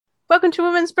Welcome to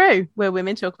Women's Brew, where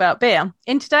women talk about beer.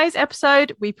 In today's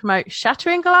episode, we promote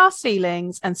shattering glass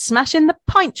ceilings and smashing the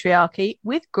pint-triarchy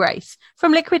with grace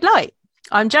from Liquid Light.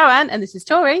 I'm Joanne, and this is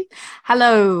Tori.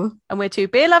 Hello. And we're two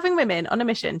beer-loving women on a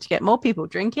mission to get more people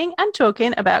drinking and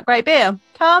talking about great beer.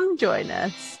 Come join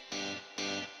us.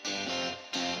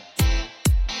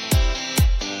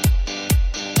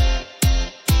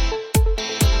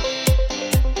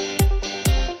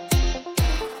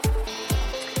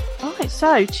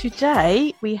 So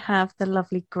today we have the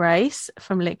lovely Grace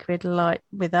from Liquid Light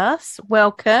with us.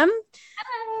 Welcome.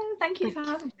 Hello, thank you for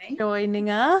having me. Joining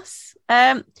us.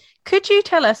 Could you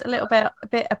tell us a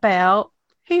bit about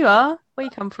who you are, where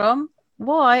you come from,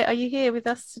 why are you here with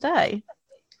us today?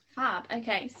 Fab.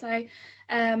 Okay, so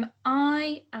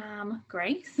I am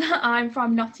Grace. I'm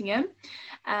from Nottingham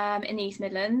in the East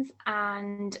Midlands,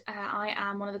 and I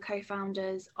am one of the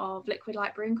co-founders of Liquid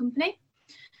Light Brewing Company.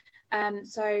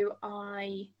 So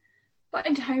I got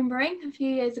into homebrewing a few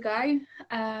years ago,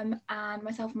 and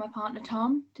myself and my partner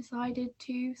Tom decided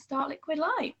to start Liquid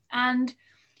Light, and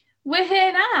we're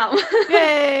here now.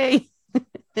 Yay!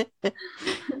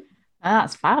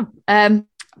 That's fab. I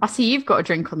see you've got a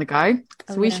drink on the go,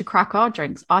 so we should crack our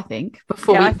drinks, I think,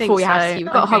 before we ask you.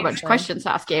 We've got a whole bunch of questions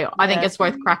to ask you. I think it's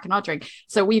worth cracking our drink.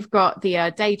 So we've got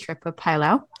the Day Tripper Pale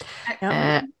Ale.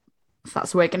 So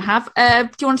that's what we're going to have.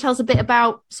 Do you want to tell us a bit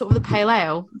about sort of the pale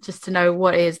ale, just to know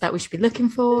what it is that we should be looking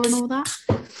for and all that?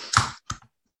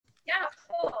 Yeah,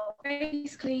 cool.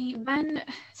 Basically, when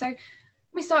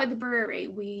we started the brewery,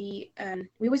 we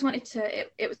always wanted to.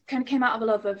 It was kind of came out of a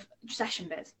love of session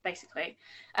beers, basically.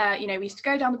 We used to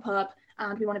go down the pub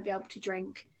and we wanted to be able to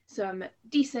drink some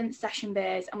decent session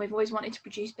beers, and we've always wanted to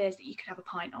produce beers that you could have a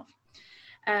pint of.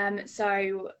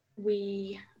 So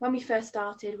when we first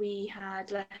started, we had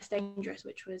Less Dangerous,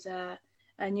 which was a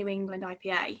New England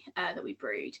IPA that we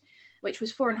brewed, which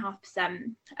was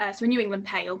 4.5%, so a New England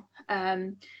pale,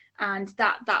 and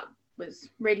that was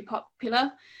really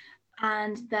popular.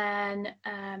 And then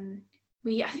I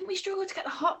think we struggled to get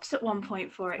the hops at one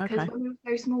point for it, because when we were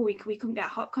so small we couldn't get a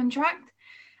hop contract,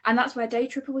 and that's where Day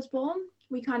Tripper was born.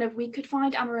 We could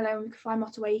find Amarillo and we could find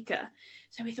Motueka,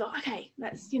 so we thought, okay,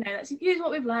 let's use what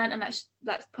we've learned and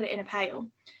let's put it in a pale,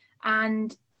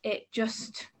 and it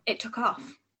took off.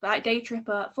 Like Day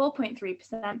Tripper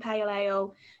 4.3% pale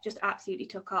ale just absolutely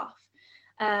took off,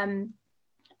 and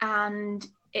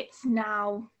it's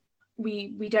now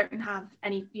we don't have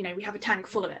any, we have a tank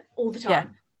full of it all the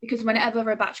time, because whenever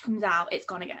a batch comes out, it's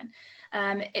gone again.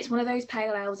 It's one of those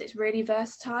pale ales. It's really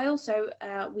versatile. So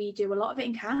we do a lot of it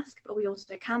in cask, but we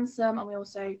also can some, and we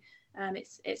also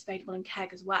it's available in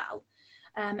keg as well.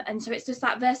 And so it's just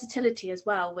that versatility as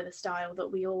well with a style that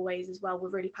we always as well. We're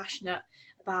really passionate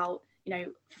about,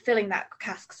 fulfilling that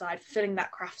cask side, fulfilling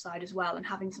that craft side as well, and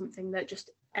having something that just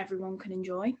everyone can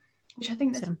enjoy, which I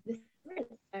think this is.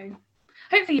 So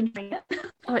hopefully you enjoy it.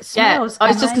 Oh, it smells I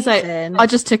was just gonna say, I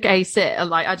just took a sip,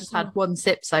 I just had one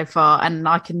sip so far, and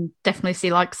I can definitely see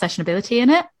sessionability in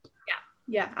it.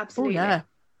 Yeah, absolutely. Oh, yeah.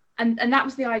 And that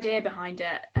was the idea behind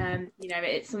it.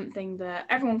 It's something that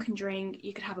everyone can drink.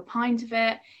 You could have a pint of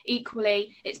it.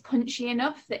 Equally, it's punchy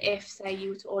enough that if, say, you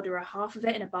were to order a half of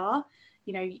it in a bar,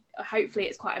 hopefully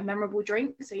it's quite a memorable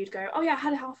drink. So you'd go, oh yeah, I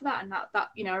had a half of that, and that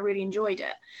I really enjoyed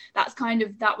it.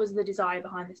 That was the desire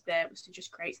behind this beer, was to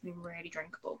just create something really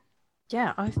drinkable.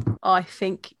 Yeah, I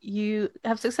think you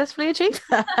have successfully achieved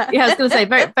that. Yeah, I was going to say,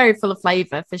 very, very full of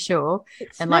flavour for sure.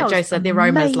 And like Jo said, the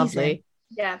aroma is lovely.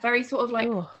 Yeah, very sort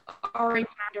of orange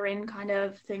mandarin kind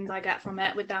of things I get from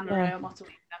it with Amarillo and Motueka.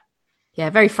 Yeah,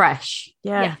 very fresh.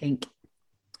 Yeah, I think.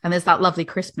 And there's that lovely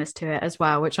crispness to it as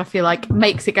well, which I feel like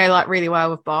makes it go really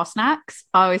well with bar snacks.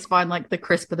 I always find the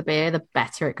crisper the beer, the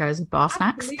better it goes with bar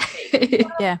snacks.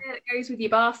 Yeah, it goes with your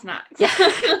bar snacks. Yeah.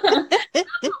 That's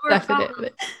what we're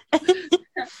Definitely.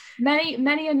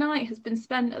 Many a night has been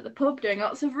spent at the pub doing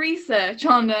lots of research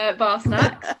on bar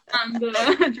snacks and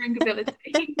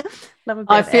drinkability.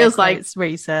 It feels like it's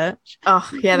research. Oh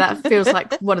yeah, that feels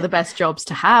like one of the best jobs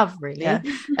to have, really. Yeah.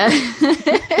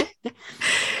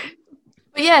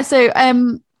 But yeah, so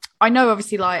I know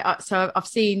obviously so I've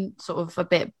seen sort of a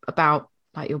bit about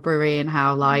your brewery and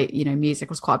how music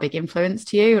was quite a big influence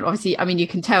to you, and obviously you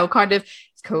can tell kind of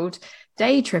it's called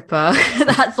Day Tripper.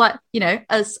 That's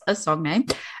as a song name,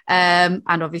 and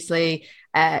obviously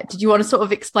did you want to sort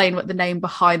of explain what the name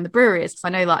behind the brewery is, because I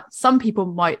know some people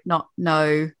might not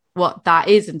know what that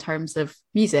is in terms of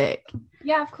music.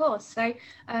 Yeah, of course. So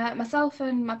myself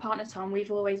and my partner Tom,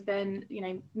 we've always been,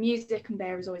 music and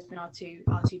beer has always been our two big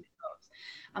loves.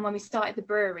 And when we started the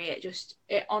brewery,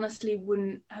 it honestly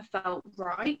wouldn't have felt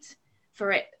right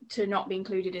for it to not be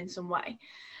included in some way.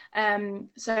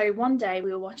 So one day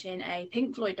we were watching a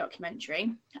Pink Floyd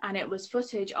documentary, and it was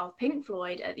footage of Pink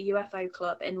Floyd at the UFO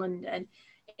Club in London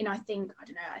in, I think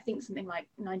something like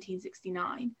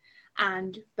 1969.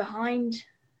 And behind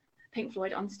Pink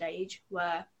Floyd on stage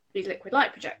were these liquid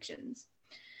light projections,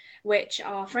 which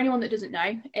are, for anyone that doesn't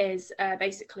know, is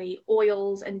basically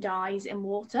oils and dyes in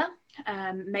water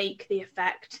make the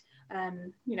effect,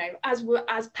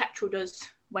 as petrol does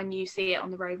when you see it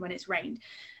on the road when it's rained,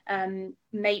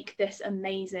 make this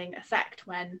amazing effect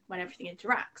when everything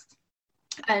interacts.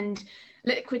 And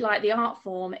liquid light, the art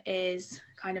form, is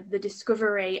kind of the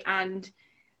discovery, and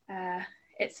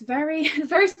it's very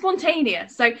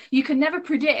spontaneous. So you can never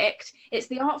predict. It's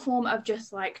the art form of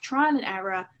just like trial and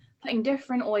error, putting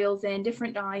different oils in,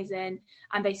 different dyes in,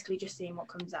 and basically just seeing what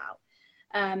comes out.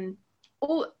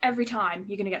 Every time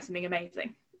you're going to get something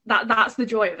amazing. That's the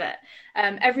joy of it.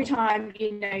 Every time,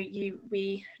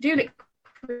 we do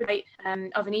liquid light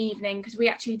of an evening, because we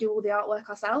actually do all the artwork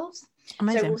ourselves.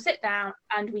 Amazing. So we'll sit down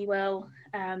and we will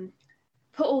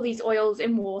put all these oils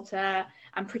in water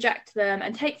and project them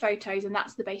and take photos, and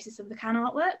that's the basis of the can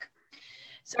artwork.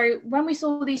 So when we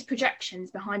saw these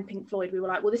projections behind Pink Floyd, we were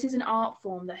like, well, this is an art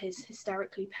form that has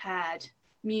hysterically paired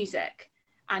music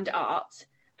and art.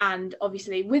 And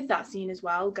obviously with that scene as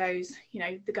well goes,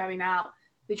 the going out,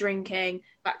 the drinking,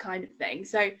 that kind of thing.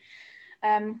 So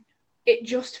it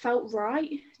just felt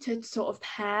right to sort of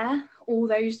pair all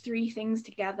those three things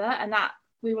together. And that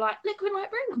we were like, Liquid Light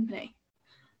Brewing Company.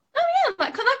 Oh yeah,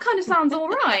 that kind of sounds all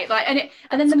right. And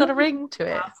then it's got a ring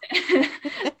to it.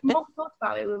 The more we thought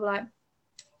about it, we were like,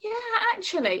 yeah,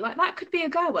 actually, that could be a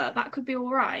goer. That could be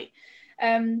all right.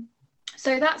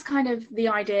 So that's kind of the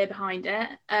idea behind it.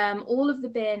 All of the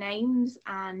beer names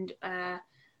and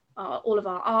all of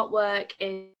our artwork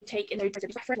is taken those as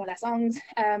reference for their songs.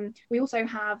 We also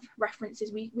have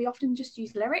references. We often just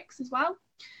use lyrics as well.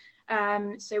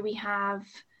 So we have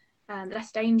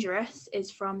Less Dangerous is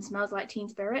from Smells Like Teen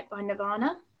Spirit by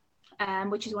Nirvana,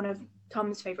 which is one of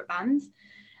Tom's favourite bands.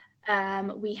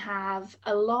 We have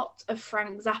a lot of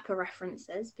Frank Zappa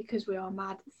references because we are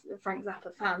mad Frank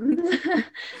Zappa fans.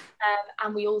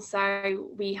 And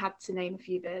we had to name a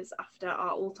few beers after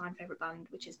our all-time favourite band,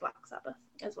 which is Black Sabbath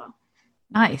as well.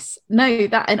 Nice. No,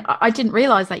 and I didn't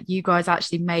realise that you guys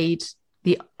actually made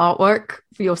the artwork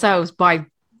for yourselves by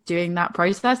doing that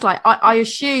process. Like I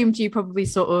assumed you probably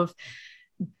sort of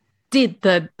did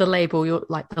the label,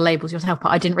 the labels yourself, but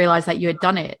I didn't realise that you had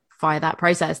done it via that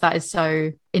process. That is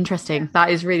so interesting. That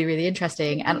is really, really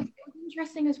interesting. And it was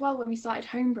interesting as well when we started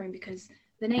homebrewing, because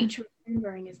the nature of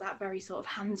homebrewing is that very sort of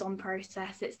hands-on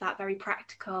process. It's that very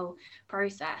practical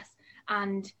process,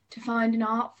 and to find an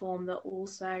art form that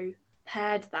also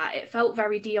paired that, it felt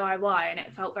very DIY and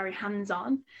it felt very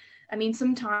hands-on. I mean,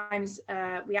 sometimes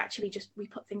we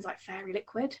put things like fairy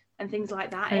liquid and things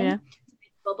like that in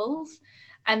bubbles.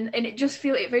 And it just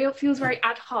feels very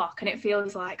ad hoc, and it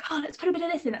feels like, oh, let's put a bit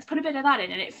of this in, let's put a bit of that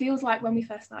in. And it feels like when we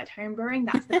first started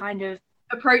homebrewing, that's the kind of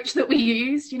approach that we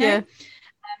used, Yeah.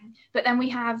 But then we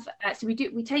have,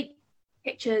 we take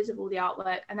pictures of all the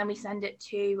artwork, and then we send it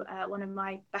to one of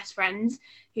my best friends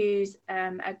who's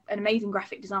an amazing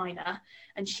graphic designer,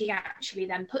 and she actually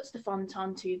then puts the font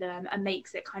onto them and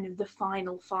makes it kind of the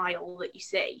final file that you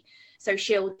see. So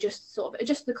she'll just sort of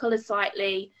adjust the colours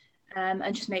slightly,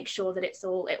 and just make sure that it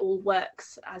all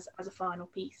works as a final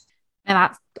piece. And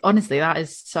that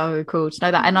is so cool to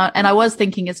know that. And I was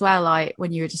thinking as well, like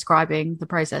when you were describing the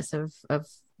process of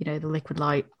the liquid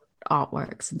light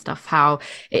artworks and stuff, how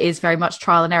it is very much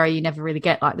trial and error. You never really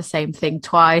get like the same thing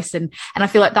twice, and I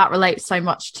feel like that relates so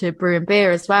much to brewing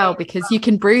beer as well, because you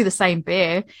can brew the same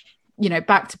beer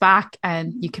back to back,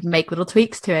 and you can make little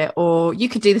tweaks to it, or you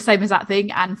could do the same exact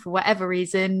thing, and for whatever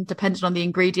reason, depending on the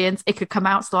ingredients, it could come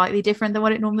out slightly different than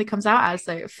what it normally comes out as.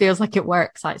 So it feels like it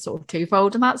works like sort of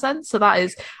twofold in that sense. So that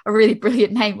is a really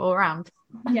brilliant name all around.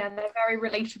 Yeah, they're very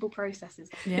relatable processes.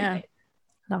 Yeah,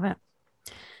 love it.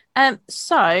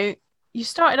 So you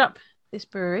started up this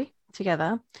brewery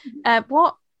together.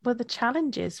 What were the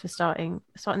challenges for starting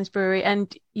this brewery?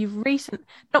 And you've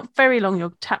not very long,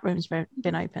 your tap room's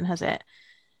been open, has it?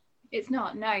 It's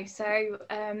not, no. So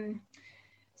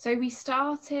we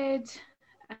started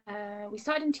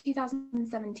in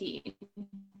 2017,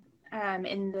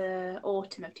 in the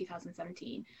autumn of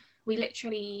 2017. We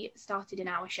literally started in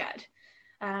our shed.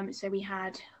 So we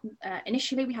had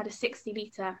initially we had a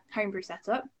 60-litre homebrew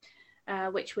setup,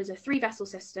 which was a 3-vessel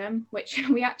system, which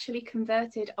we actually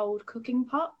converted old cooking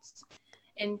pots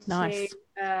into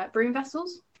brewing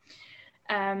vessels.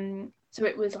 So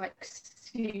it was like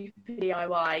super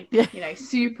DIY,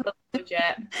 super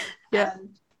legit. Yeah.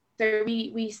 So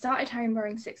we started home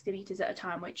brewing 60 litres at a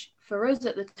time, which for us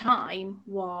at the time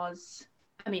was,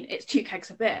 I mean, it's 2 kegs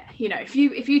of beer. You know, if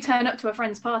you turn up to a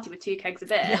friend's party with 2 kegs of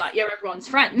beer, like you're everyone's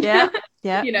friend. Yeah,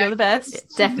 you know, you're the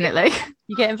best. Definitely.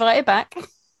 You get invited back.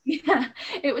 Yeah,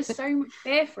 it was so much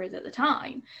beer for us at the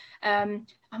time. And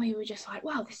we were just like,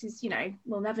 wow, this is, you know,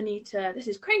 we'll never need to, this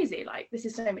is crazy. Like, this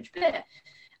is so much beer.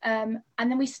 And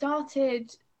then we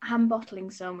started hand bottling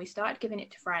some, we started giving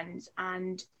it to friends,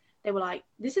 and they were like,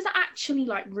 this is actually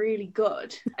like really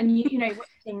good. And you know, what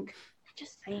you think,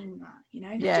 just saying that, you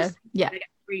know, Yeah, get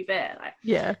free beer, like.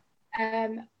 Yeah.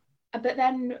 But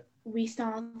then we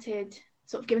started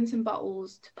sort of giving some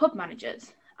bottles to pub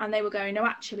managers, and they were going, no,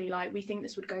 actually, like, we think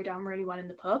this would go down really well in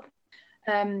the pub.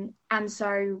 And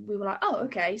so we were like, oh,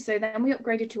 okay. So then we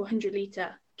upgraded to a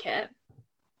 100-litre kit,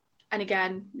 and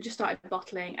again, we just started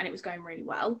bottling, and it was going really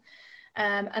well.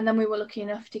 And then we were lucky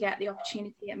enough to get the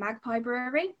opportunity at Magpie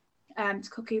Brewery to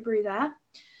cookie brew there.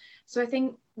 So I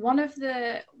think one of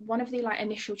the like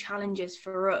initial challenges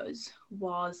for us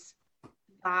was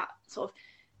that sort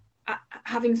of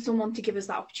having someone to give us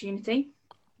that opportunity.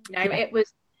 You know, it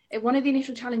was one of the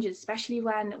initial challenges, especially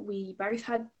when we both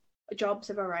had jobs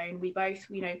of our own. We both,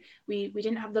 you know, we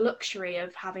didn't have the luxury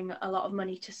of having a lot of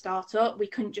money to start up. We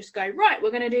couldn't just go, right,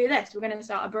 we're going to do this, we're going to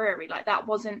start a brewery. Like, that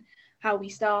wasn't how we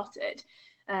started.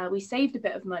 We saved a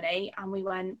bit of money, and we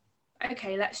went,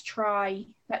 okay, let's try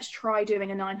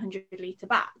doing a 900-litre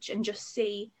batch and just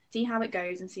see how it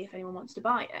goes and see if anyone wants to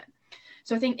buy it.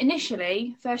 So I think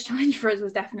initially, first challenge for us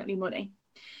was definitely money,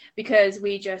 because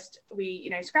we you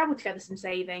know, scrabbled together some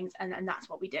savings, and that's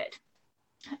what we did.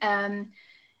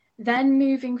 Then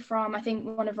moving from, I think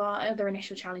one of our other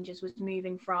initial challenges was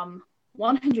moving from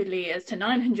 100 litres to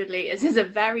 900 litres is a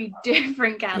very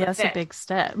different kettle of fish. That's a big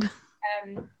step.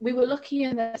 We were lucky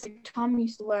in that Tom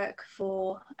used to work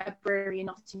for a brewery in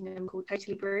Nottingham called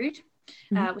Totally Brewed,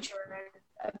 which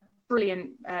are a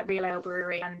brilliant real ale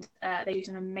brewery, and they do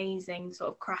some amazing sort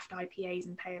of craft IPAs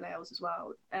and pale ales as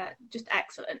well. Just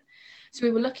excellent. So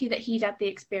we were lucky that he'd had the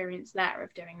experience there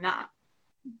of doing that.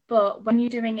 But when you're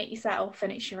doing it yourself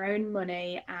and it's your own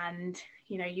money, and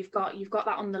you know you've got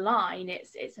that on the line,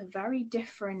 it's a very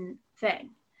different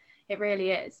thing. It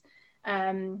really is.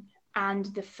 And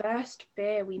the first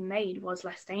beer we made was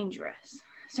Less Dangerous.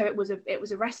 So it was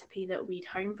a recipe that we'd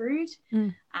homebrewed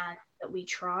and that we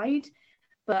tried.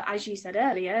 But as you said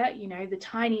earlier, you know, the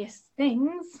tiniest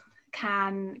things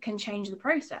can change the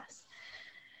process.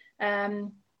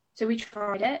 So we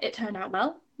tried it. It turned out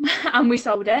well, and we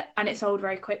sold it, and it sold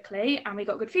very quickly, and we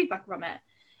got good feedback from it.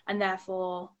 And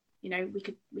therefore, you know, we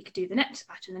could do the next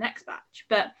batch and the next batch.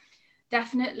 But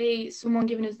definitely, someone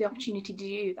giving us the opportunity to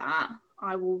do that,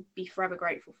 I will be forever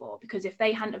grateful for, because if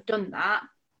they hadn't have done that,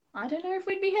 I don't know if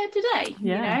we'd be here today.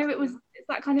 Yeah. You know, it's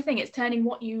that kind of thing. It's turning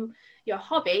what your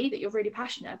hobby that you're really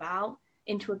passionate about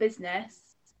into a business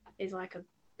is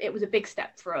it was a big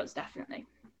step for us, definitely.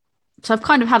 So I've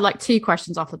kind of had like 2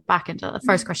 questions off the back end. The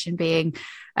first question being,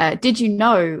 did you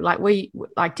know,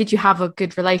 did you have a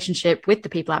good relationship with the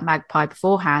people at Magpie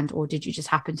beforehand, or did you just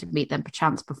happen to meet them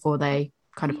perchance before they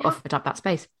kind of offered up that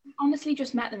space? Honestly,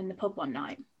 just met them in the pub one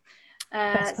night.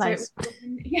 Best place. So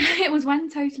it was when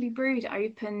Totally Brewed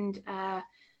opened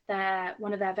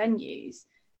one of their venues.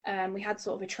 We had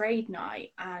sort of a trade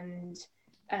night, and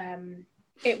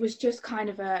it was just kind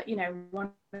of a, you know,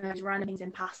 one of those random things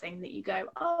in passing that you go,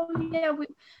 oh yeah,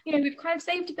 we've kind of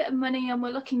saved a bit of money and we're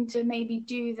looking to maybe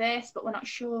do this, but we're not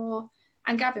sure.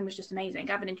 And Gavin was just amazing.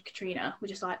 Gavin and Katrina were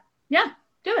just like, yeah,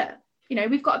 do it. You know,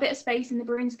 we've got a bit of space in the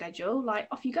brewing schedule, like,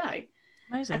 off you go.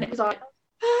 Amazing. And it was like,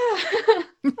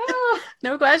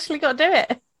 no, we've actually got to do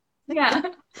it. Yeah.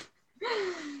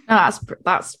 No,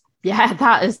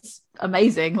 that is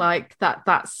amazing. Like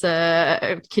that's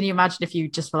can you imagine if you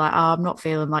just were like, oh, I'm not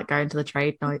feeling like going to the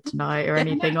trade night tonight or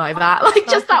anything like that, like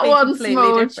just that one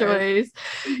small choice.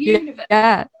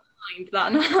 Yeah,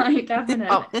 that night,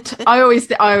 definitely. I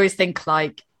always think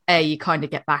like, A, you kind of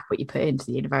get back what you put into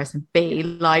the universe, and B,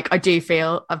 like I do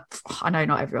feel, I know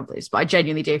not everyone believes, but I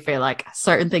genuinely do feel like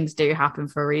certain things do happen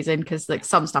for a reason, because like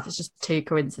some stuff is just too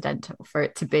coincidental for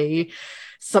it to be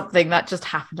something that just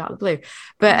happened out of the blue.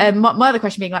 But my other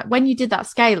question being, like, when you did that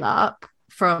scale up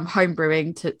from home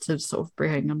brewing to sort of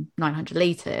brewing on 900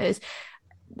 litres,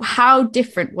 how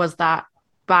different was that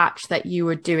batch that you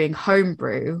were doing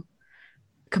homebrew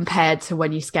compared to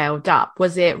when you scaled up?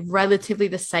 Was it relatively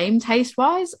the same taste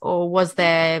wise, or was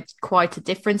there quite a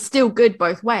difference? Still good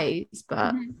both ways,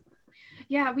 but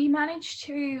yeah, we managed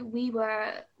to, we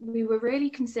were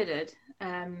really considered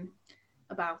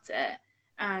about it,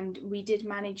 and we did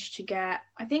manage to get,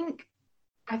 I think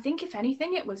if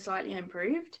anything it was slightly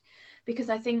improved. because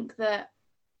I think that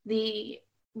we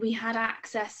had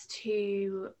access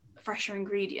to fresher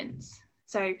ingredients.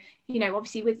 So, you know,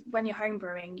 obviously when you're home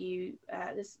brewing,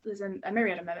 there's a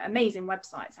myriad of amazing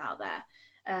websites out there.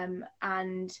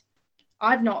 And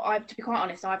to be quite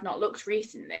honest, I've not looked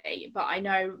recently, but I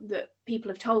know that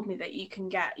people have told me that you can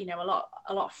get, you know, a lot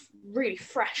of really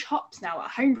fresh hops now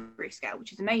at homebrew scale,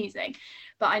 which is amazing.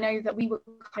 But I know that we were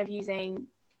kind of using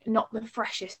not the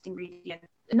freshest ingredient,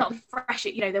 not the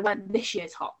freshest, you know, they weren't this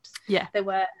year's hops. Yeah. They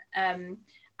were, and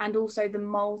also the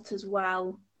malt as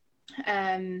well.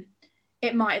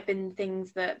 It might have been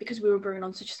things that, because we were brewing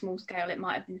on such a small scale, it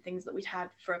might have been things that we'd had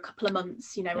for a couple of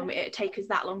months, you know, and it'd take us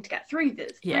that long to get through them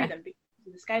because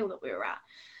of the scale that we were at.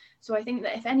 So I think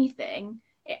that if anything,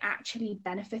 it actually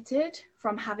benefited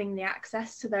from having the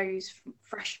access to those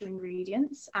fresh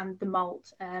ingredients and the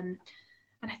malt. And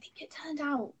I think it turned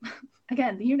out,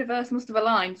 again, the universe must have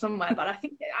aligned somewhere, but I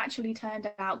think it actually turned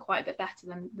out quite a bit better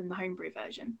than the homebrew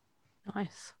version.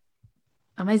 Nice.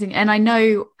 Amazing. And I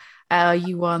know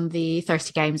you won the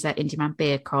Thirsty Games at Indieman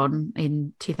Beer Con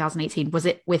in 2018. Was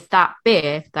it with that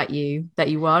beer that you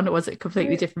won, or was it a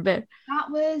completely different beer?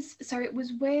 It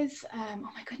was with oh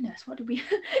my goodness, what did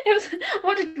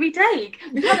we take?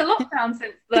 We've had a lockdown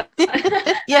since then.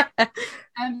 Yeah.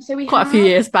 So we quite a few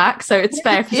years back, so it's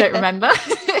fair if you don't remember. I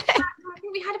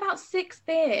think we had about 6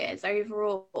 beers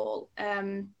overall.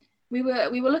 We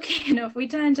were lucky enough, we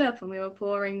turned up and we were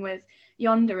pouring with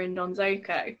Yonder and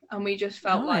Donzoko, and we just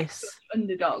felt like such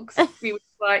underdogs. We were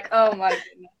like, oh my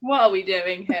goodness, what are we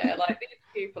doing here? Like, these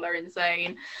people are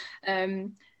insane.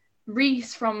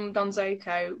 Reese from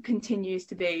Donzoko continues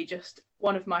to be just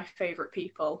one of my favourite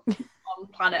people on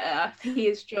planet Earth. He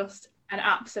is just an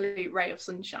absolute ray of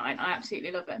sunshine. I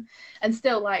absolutely love him. And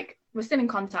still, like, we're still in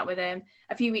contact with him.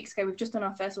 A few weeks ago, we've just done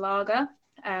our first lager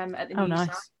at the new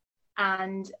site.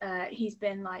 And he's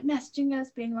been like messaging us,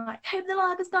 being like, hope the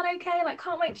lager's done okay, like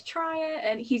can't wait to try it.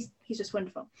 And he's just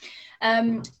wonderful.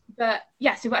 But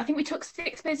yeah, so I think we took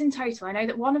 6 beers in total. I know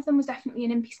that one of them was definitely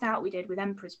an Impy Stout we did with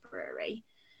Emperor's Brewery,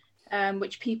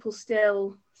 which people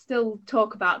still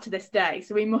talk about to this day.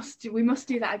 So we must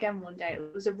do that again one day.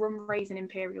 It was a rum raisin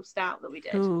imperial stout that we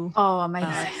did. Ooh. Oh,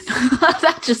 amazing.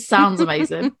 That just sounds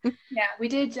amazing. Yeah, we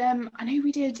did I know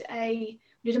we did a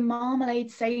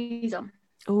marmalade saison.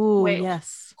 Oh,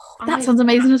 yes. That sounds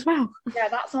amazing as well. Yeah,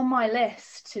 that's on my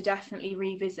list to definitely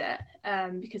revisit,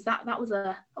 because that was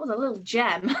a little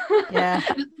gem. Yeah.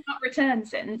 Not returned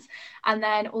since. And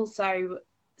then also,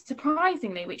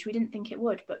 surprisingly, which we didn't think it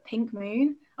would, but Pink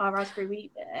Moon, our raspberry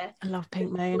wheat beer. I love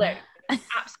Pink Moon.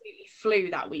 Absolutely flew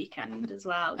that weekend as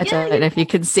well. I don't know if you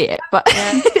can see it, but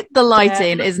the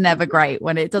lighting is never great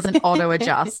when it doesn't auto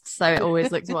adjust, so it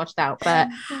always looks washed out. But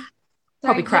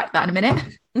probably crack that in a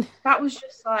minute. That was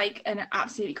just like an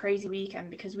absolutely crazy weekend,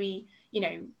 because we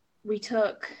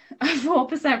took a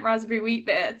 4% raspberry wheat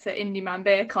beer to Indieman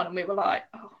Beer Con, and we were like,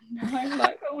 oh no,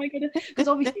 like, oh my goodness, because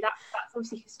obviously that's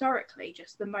obviously historically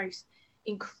just the most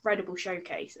incredible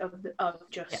showcase of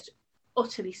just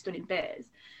utterly stunning beers,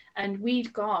 and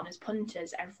we'd gone as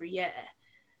punters every year,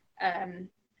 and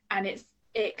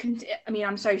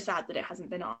I'm so sad that it hasn't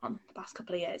been on the past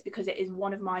couple of years, because it is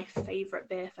one of my favourite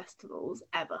beer festivals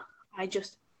ever.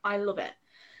 I love it.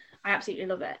 I absolutely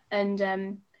love it.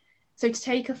 And so to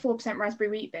take a 4% raspberry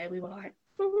wheat beer, we were like,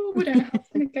 oh, we don't know how it's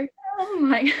going to go down.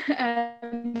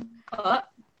 Like, but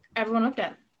everyone loved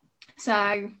it.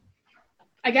 So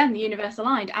again, the universe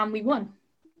aligned, and we won.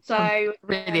 So I'm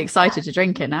really excited to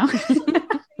drink it now.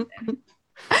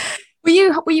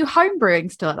 Were you home brewing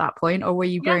still at that point, or were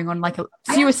you brewing on like a?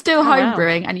 So you were still home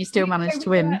brewing, and you still managed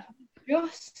to win.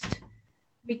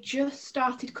 We just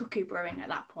started cuckoo brewing at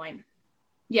that point.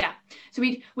 Yeah, so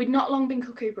we'd not long been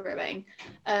cuckoo brewing,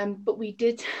 but we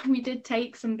did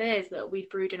take some beers that we'd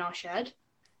brewed in our shed.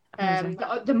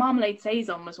 The marmalade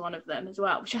saison was one of them as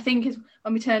well, which I think is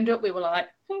when we turned up, we were like,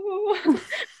 oh,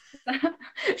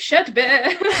 shed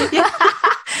beer.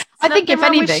 I think if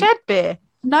anything, shed beer.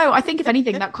 No, I think if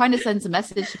anything, that kind of sends a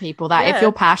message to people that if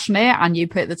you're passionate and you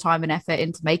put the time and effort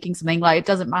into making something, like, it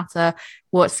doesn't matter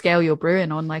what scale you're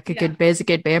brewing on, like a good beer is a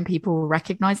good beer, and people will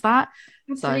recognize that.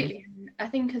 Absolutely. So I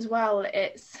think as well,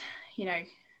 it's, you know,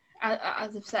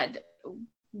 as I've said,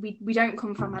 we don't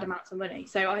come from mad amounts of money,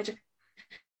 so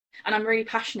I'm really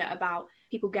passionate about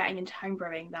people getting into home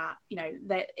brewing, that, you know,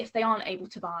 that if they aren't able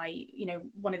to buy, you know,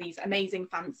 one of these amazing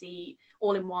fancy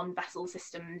all-in-one vessel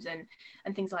systems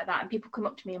and things like that, and people come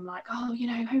up to me and like, oh, you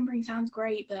know, home brewing sounds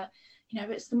great, but, you know,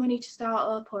 it's the money to start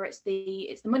up, or it's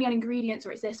the money on ingredients,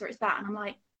 or it's this or it's that, and I'm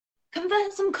like,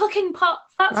 convert some cooking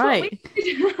pots. That's right. What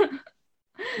we do.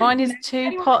 Mine is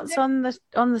 2 pots on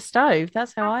the stove.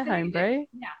 That's how I homebrew.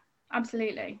 Yeah,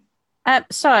 absolutely.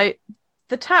 So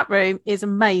the tap room is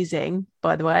amazing,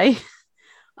 by the way.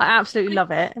 I absolutely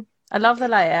love it. I love the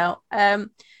layout.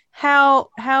 How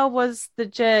was the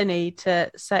journey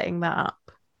to setting that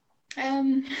up?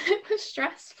 It was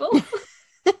stressful.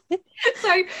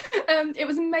 So it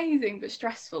was amazing but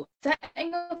stressful.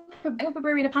 Setting up a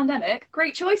brewery in a pandemic,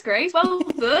 great choice, Grace. Well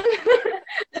done.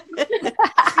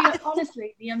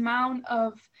 Honestly, the amount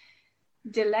of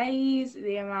delays,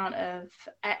 the amount of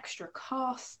extra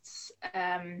costs,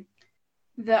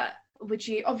 that would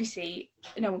you obviously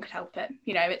no one could help it.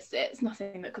 You know, it's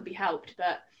nothing that could be helped,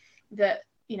 but that,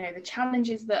 you know, the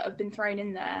challenges that have been thrown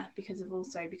in there because of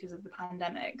the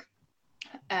pandemic,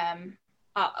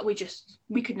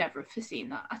 we could never have foreseen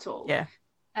that at all. Yeah.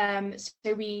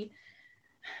 So we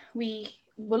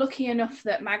were lucky enough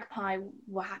that Magpie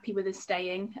were happy with us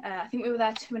staying. I think we were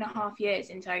there 2.5 years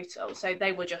in total, so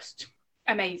they were just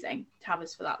amazing to have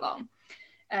us for that long.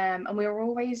 And we were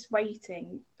always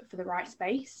waiting for the right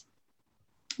space.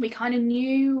 We kind of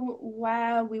knew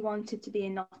where we wanted to be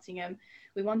in Nottingham.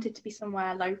 We wanted to be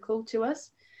somewhere local to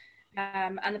us.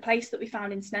 And the place that we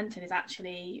found in Sneinton is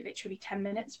actually literally 10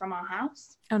 minutes from our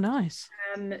house. Oh, nice.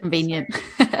 Convenient.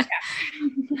 So,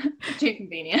 too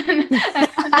convenient.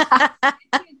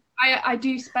 I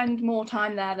do spend more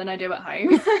time there than I do at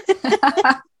home.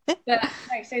 But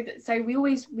so we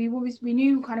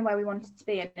knew kind of where we wanted to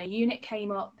be, and a unit came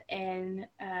up in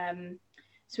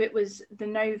so it was the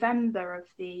November of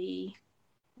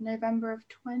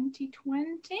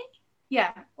 2020.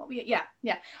 Yeah.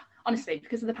 Honestly,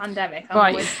 because of the pandemic.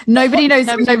 Right. Nobody knows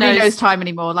time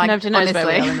anymore. Like, nobody knows honestly.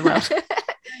 where we are in the world.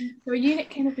 So a unit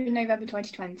came up in November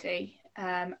 2020,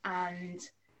 and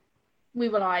we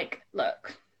were like,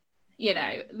 look, you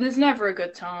know, there's never a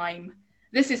good time.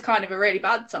 This is kind of a really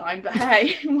bad time, but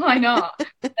hey, why not?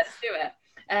 Let's do it.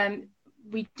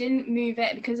 We didn't move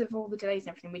it because of all the delays and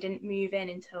everything. We didn't move in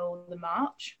until the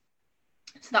March.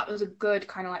 So that was a good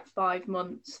kind of like 5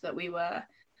 months that we were,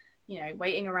 you know,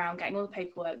 waiting around, getting all the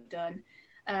paperwork done.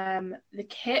 The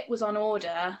kit was on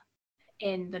order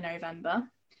in the November,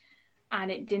 and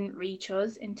it didn't reach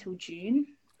us until June.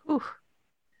 Oof.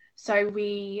 So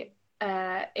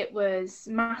it was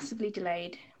massively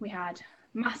delayed. We had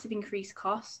massive increased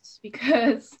costs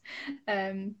because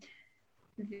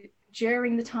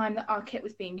during the time that our kit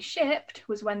was being shipped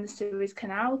was when the Suez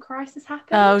Canal crisis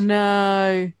happened. Oh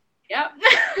no. Yep.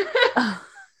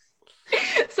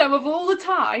 So of all the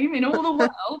time in all the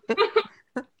world,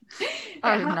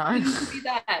 oh no. to be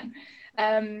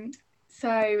then.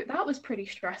 So that was pretty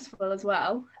stressful as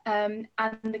well. And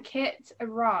the kit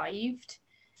arrived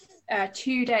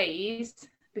 2 days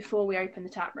before we opened the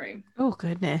tap room. Oh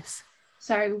goodness.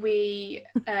 So we,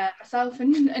 myself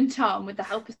and Tom, with the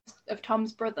help of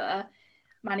Tom's brother,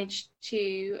 managed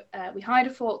to, we hired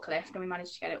a forklift and we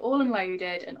managed to get it all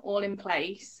unloaded and all in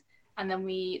place. And then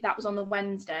that was on the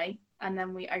Wednesday, and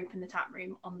then we opened the tap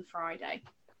room on the Friday.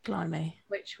 Blimey.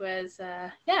 Which was,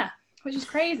 which is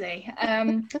crazy.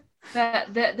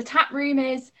 The tap room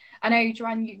is, I know,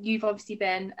 Joanne, you've obviously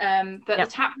been, but Yep.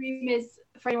 The tap room is,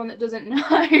 for anyone that doesn't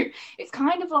know, it's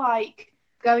kind of like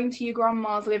going to your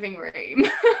grandma's living room.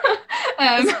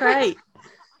 It's great.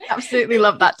 Absolutely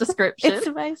love that description. It's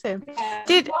amazing.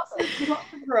 There's lots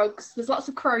of rugs, there's lots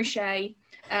of crochet,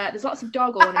 there's lots of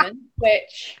dog ornaments,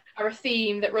 which are a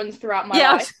theme that runs throughout my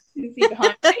life. You can see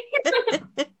behind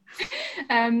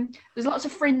me. There's lots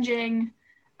of fringing,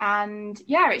 and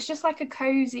it's just like a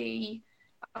cozy.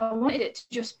 I wanted it to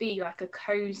just be like a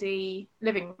cozy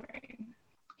living room.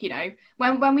 You know,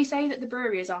 when we say that the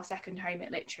brewery is our second home,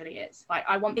 it literally is. Like,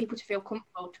 I want people to feel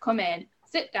comfortable to come in,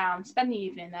 sit down, spend the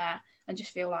evening there, and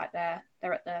just feel like they're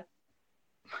at their,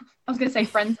 I was going to say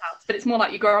friend's house, but it's more like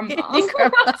your grandma's.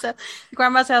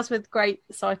 Grandma's house with great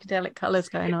psychedelic colours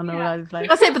going on all over the place.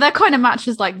 That's it, but that kind of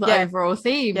matches like the overall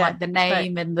theme, like the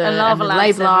name and the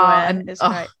label art, and it's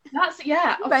great. That's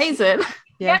amazing.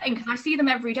 Because I see them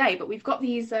every day, but we've got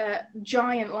these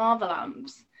giant lava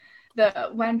lamps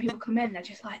that when people come in, they're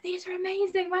just like, these are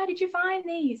amazing, where did you find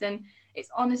these? And it's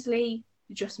honestly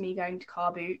just me going to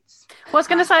car boots. Well, I was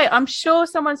going to say, I'm sure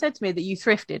someone said to me that you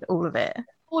thrifted all of it.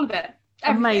 All of it.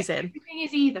 Amazing. Everything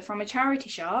is either from a charity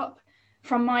shop,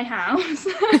 from my house,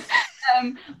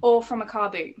 or from a car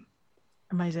boot.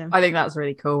 Amazing. I think that's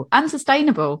really cool and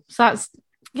sustainable. So that's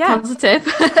positive.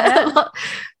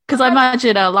 Because I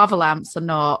imagine lava lamps are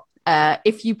not.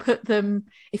 If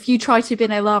you try to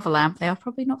bin a lava lamp, they are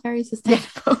probably not very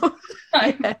sustainable.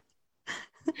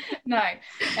 No.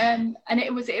 And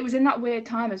it was in that weird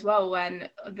time as well when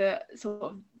the sort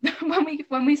of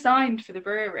when we signed for the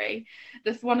brewery,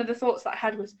 one of the thoughts that I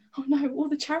had was, oh no, all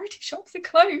the charity shops are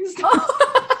closed.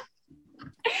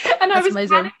 And I That's was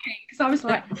amazing. panicking because I was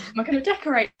like, am I going to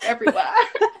decorate everywhere?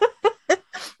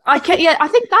 I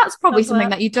think that's probably Love something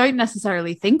that. that you don't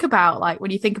necessarily think about. Like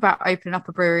when you think about opening up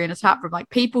a brewery and a tap room, like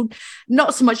people,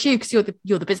 not so much you because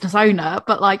you're the business owner,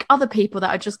 but like other people that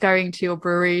are just going to your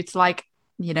brewery to like,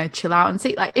 you know, chill out and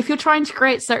see. Like if you're trying to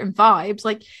create certain vibes,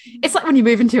 like it's like when you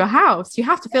move into a house, you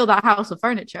have to fill that house with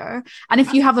furniture. And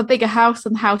if you have a bigger house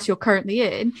than the house you're currently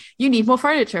in, you need more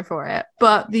furniture for it.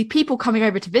 But the people coming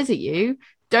over to visit you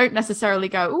don't necessarily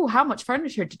go, oh, how much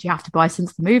furniture did you have to buy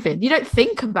since the move-in? You don't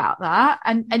think about that.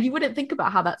 And you wouldn't think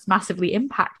about how that's massively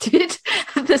impacted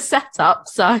the setup.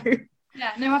 So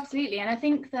Yeah, no, absolutely. And I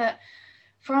think that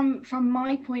from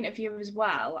my point of view as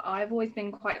well, I've always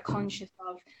been quite conscious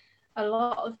of a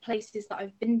lot of places that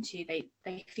I've been to,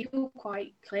 they feel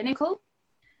quite clinical,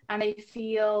 and they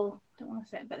feel, I don't want to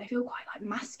say it, but they feel quite like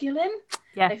masculine.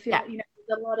 Yeah. They feel, you know,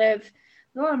 there's a lot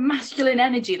of masculine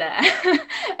energy there.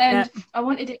 And I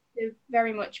wanted it to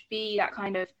very much be that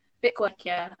kind of bit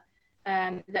quirkier,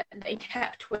 that they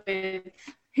kept with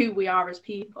who we are as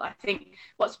people. I think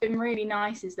what's been really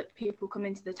nice is that people come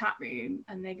into the tap room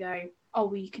and they go, oh,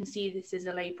 well, you can see this is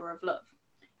a labour of love.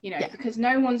 You know, because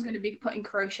no one's going to be putting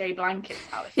crochet blankets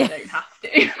out if you don't have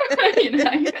to. You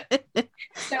know,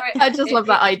 so I just love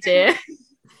that idea.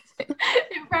 It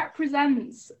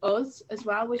represents us as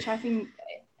well, which I think,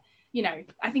 you know,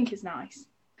 I think is nice.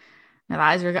 No,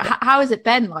 that is really good. How has it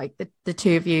been, like the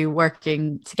two of you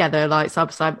working together, like side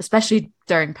by side, especially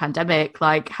during pandemic?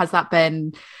 Like, has it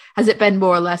been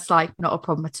more or less like not a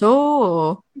problem at all?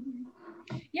 Or?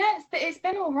 Yeah, it's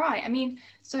been all right. I mean,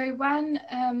 so when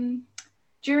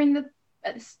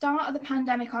at the start of the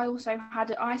pandemic,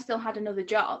 I still had another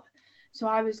job, so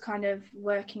I was kind of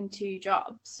working two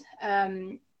jobs,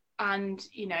 and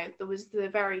you know, there was the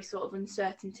very sort of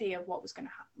uncertainty of what was going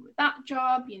to happen with that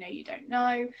job. You know, you don't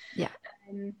know. Yeah.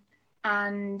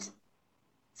 And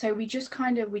so we just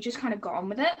kind of got on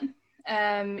with it.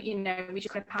 You know, we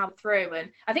just kind of powered through,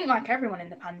 and I think like everyone in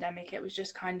the pandemic, it was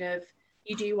just kind of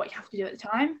you do what you have to do at the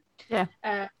time. Yeah.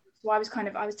 So I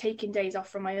was taking days off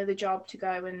from my other job to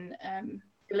go and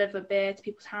deliver beer to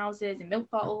people's houses in milk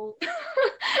bottles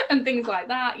and things like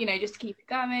that, you know, just to keep it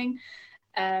going.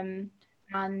 And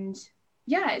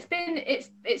yeah,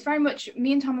 it's very much,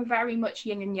 me and Tom are very much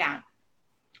yin and yang.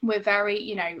 We're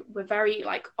very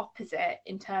like opposite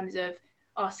in terms of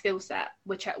our skill set,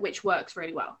 which works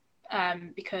really well.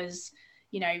 Because,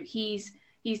 you know, he's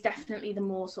definitely the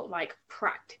more sort of like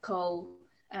practical,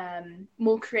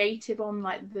 more creative on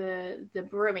like the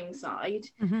brewing side,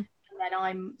 and then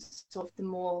I'm sort of the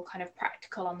more kind of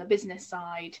practical on the business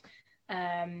side,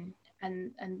 and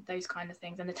those kind of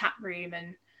things, and the tap room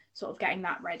and sort of getting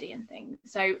that ready and things.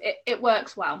 So it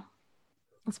works well.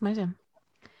 That's amazing.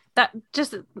 That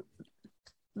just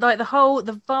like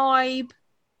the vibe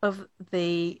of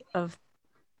the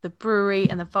brewery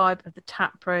and the vibe of the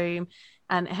tap room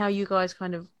and how you guys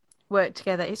kind of work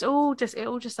together, it all just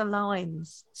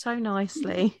aligns so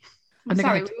nicely.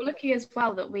 Sorry, we were lucky as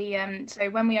well that we so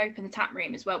when we opened the tap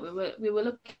room as well, we were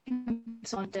looking for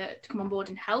someone to come on board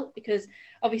and help, because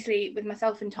obviously with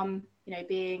myself and Tom, you know,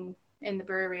 being in the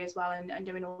brewery as well and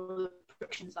doing all the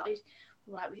production side,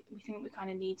 like we think we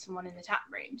kind of need someone in the tap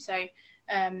room. So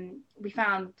we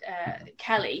found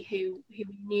Kelly, who we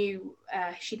knew,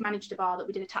 she'd managed a bar that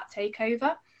we did a tap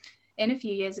takeover in a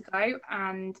few years ago,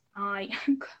 and I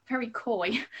very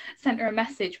coy sent her a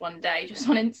message one day just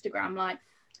on Instagram like,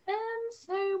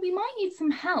 so we might need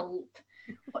some help.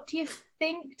 What do you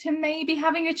think to maybe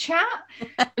having a chat?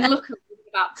 And look, in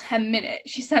about 10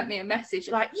 minutes, she sent me a message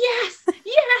like, yes. And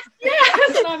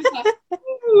I was like,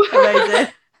 ooh.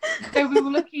 Amazing. So we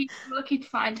were lucky to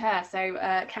find her.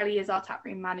 So Kelly is our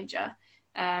taproom manager,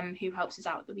 who helps us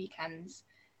out at the weekends,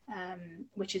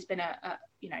 which has been a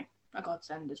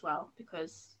godsend as well,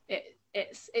 because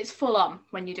it's full on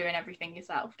when you're doing everything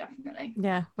yourself, definitely.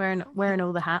 Yeah, wearing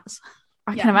all the hats.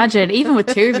 I can imagine, even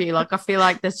with two of you, like I feel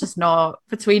like there's just not,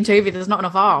 between two of you, there's not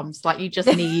enough arms. Like you just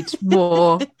need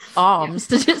more arms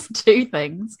to just do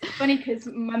things. It's funny because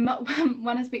when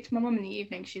I speak to my mum in the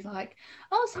evening, she's like,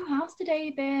 oh, so how's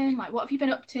today been? Like, what have you been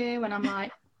up to? And I'm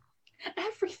like,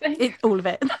 everything. All of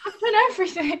it. I've done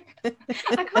everything.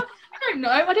 I don't know.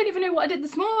 I don't even know what I did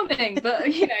this morning.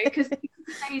 But, you know, because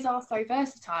days are so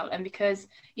versatile, and because,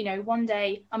 you know, one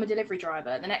day I'm a delivery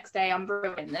driver, the next day I'm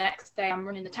brewing, the next day I'm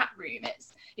running the tap room.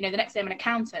 It's, you know, the next day I'm an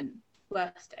accountant.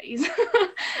 Worst days.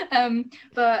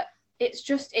 But it's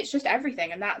just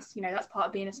everything, and that's, you know, that's part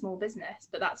of being a small business,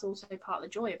 but that's also part of the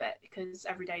joy of it, because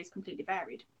every day is completely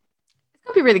varied.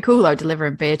 It'd be really cool though,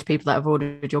 delivering beer to people that have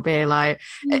ordered your beer, like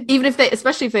even if they,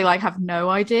 especially if they like have no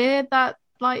idea that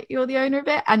like you're the owner of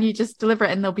it, and you just deliver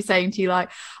it, and they'll be saying to you like,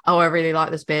 oh, I really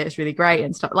like this beer, it's really great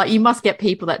and stuff. Like, you must get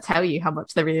people that tell you how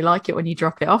much they really like it when you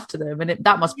drop it off to them, and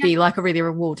that must be like a really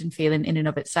rewarding feeling in and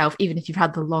of itself, even if you've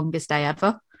had the longest day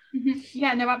ever.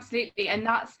 Yeah, no, absolutely. And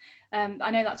that's I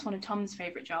know that's one of Tom's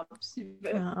favorite jobs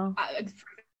for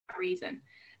that reason,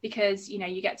 because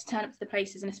you get to turn up to the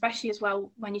places, and especially as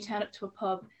well when you turn up to a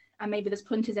pub and maybe there's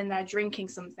punters in there drinking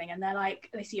something, and they're like,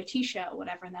 they see your t-shirt or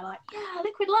whatever, and they're like, yeah,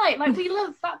 Liquid Light, like, we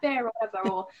love that beer or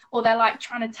whatever, or they're like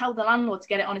trying to tell the landlord to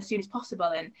get it on as soon as possible.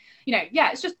 And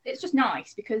it's just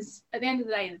nice, because at the end of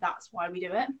the day, that's why we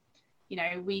do it.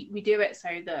 We do it so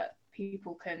that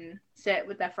people can sit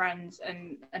with their friends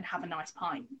and have a nice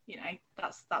pint.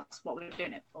 That's what we're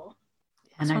doing it for.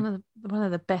 It's one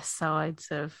of the best sides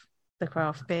of the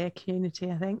craft beer community,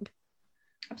 I think.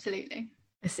 Absolutely.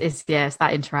 It's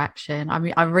that interaction. I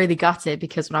mean, I'm really gutted,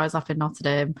 because when I was up in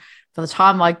Nottingham, by the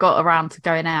time I got around to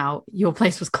going out, your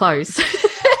place was closed.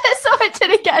 So I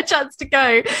didn't get a chance to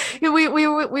go. We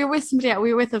were with somebody else.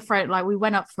 We were with a friend. Like, we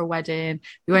went up for a wedding.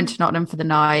 We went to Nottingham for the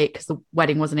night because the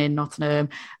wedding wasn't in Nottingham.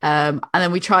 And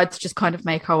then we tried to just kind of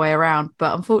make our way around.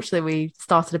 But unfortunately, we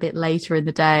started a bit later in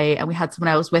the day, and we had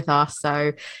someone else with us.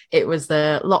 So it was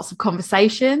lots of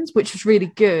conversations, which was really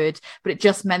good. But it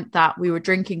just meant that we were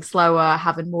drinking slower,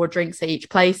 having more drinks at each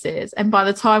places. And by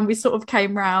the time we sort of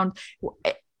came round,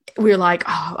 we were like,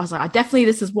 I was like,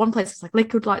 this is one place. It's like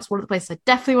Liquid Light's one of the places I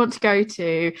definitely want to go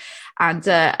to. And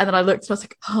then I looked and I was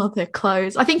like, oh, they're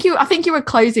closed. I think you were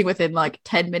closing within like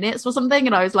 10 minutes or something.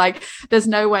 And I was like, there's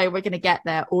no way we're going to get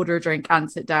there, order a drink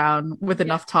and sit down with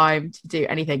enough time to do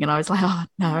anything. And I was like, oh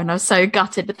no. And I was so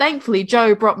gutted. But thankfully,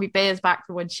 Jo brought me beers back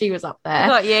from when she was up there. I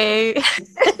got you.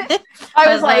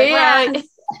 I was like, yeah.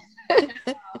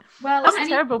 Well, that's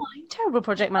terrible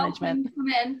project management. Come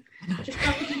in, just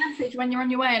drop us a message when you're on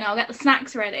your way, and I'll get the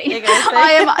snacks ready.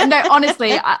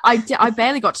 Honestly, I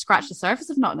barely got to scratch the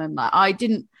surface of Nottingham. I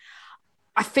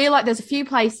feel like there's a few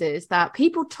places that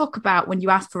people talk about when you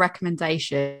ask for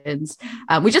recommendations.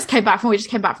 We just came back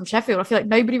from Sheffield. I feel like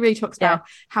nobody really talks about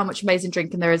how much amazing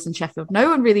drinking there is in Sheffield. No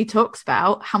one really talks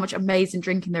about how much amazing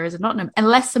drinking there is in Nottingham,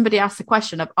 unless somebody asks the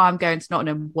question of, I'm going to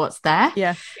Nottingham, what's there?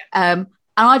 Yeah.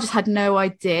 And I just had no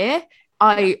idea.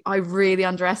 I really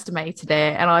underestimated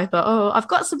it, and I thought, I've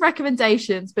got some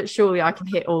recommendations, but surely I can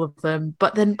hit all of them.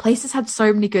 But then places had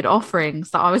so many good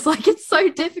offerings that I was like, it's so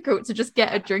difficult to just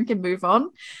get a drink and move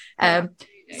on. So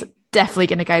definitely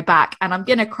going to go back, and I'm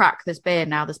going to crack this beer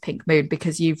now, this Pink Moon,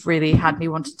 because you've really had me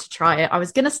wanted to try it. I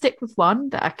was going to stick with one,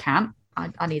 but I can't.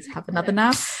 I need to have another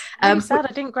now. I'm sad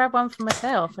I didn't grab one for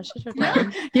myself. I should have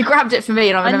done. You grabbed it for me,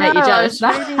 and I'm going to make you jealous.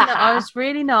 I was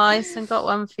really nice and got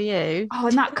one for you. Oh,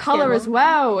 and that colour as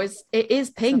well. It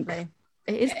is pink. Lovely.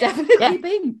 It is definitely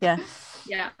pink. Yeah.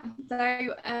 Yeah.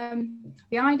 So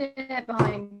the idea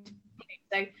behind,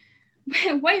 so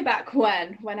way back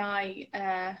when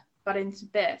I got into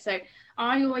beer, so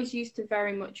I always used to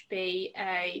very much be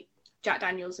a Jack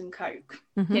Daniels and Coke.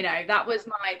 Mm-hmm. That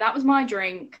was my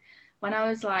drink when I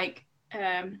was like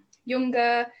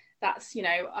younger. That's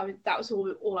that was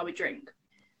all I would drink.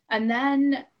 And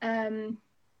then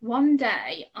one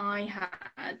day I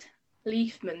had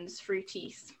Leafman's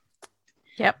Fruities.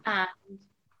 Yep. And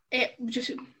it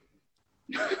just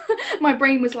my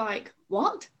brain was like,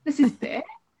 what? This is beer?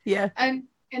 Yeah. And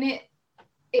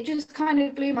it just kind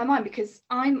of blew my mind, because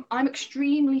I'm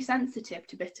extremely sensitive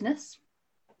to bitterness.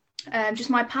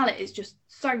 Just my palate is just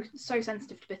so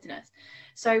sensitive to bitterness.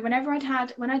 So whenever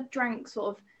when I drank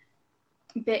sort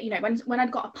of bit, when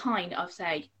I'd got a pint of,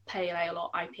 say, pale ale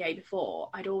or IPA before,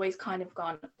 I'd always kind of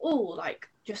gone, it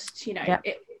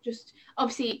just,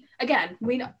 obviously, again,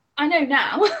 I know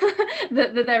now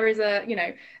that there is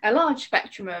a large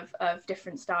spectrum of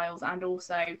different styles, and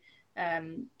also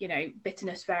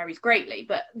bitterness varies greatly.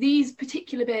 But these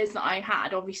particular beers that I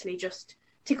had obviously just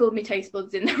tickled me taste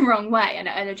buds in the wrong way, and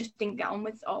I just didn't get on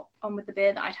with the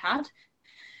beer that I'd had.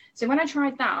 So when I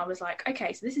tried that, I was like,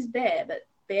 okay, so this is beer, but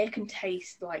beer can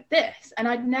taste like this. And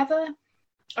I'd never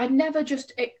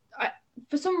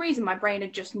for some reason my brain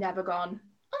had just never gone,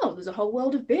 oh, there's a whole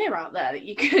world of beer out there that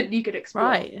you could explore.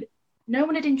 Right. No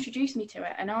one had introduced me to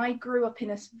it, and I grew up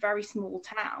in a very small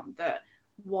town that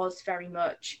was very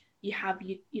much, you have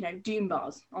Doom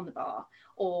bars on the bar,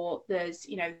 or there's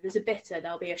a bitter,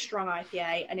 there'll be a strong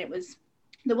IPA, and there was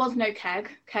no keg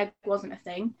wasn't a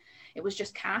thing, it was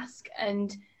just cask,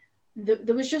 and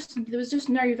there was just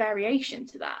no variation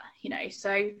to that,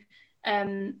 So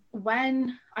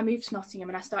when I moved to Nottingham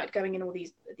and I started going in all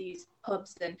these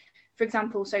pubs, and for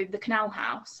example, so the Canal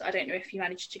House, I don't know if you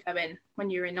managed to go in when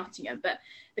you were in Nottingham, but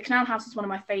the Canal House is one of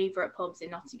my favourite pubs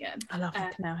in Nottingham. I love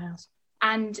the Canal House.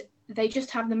 and they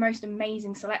just have the most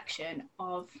amazing selection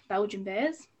of Belgian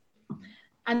beers.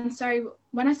 And so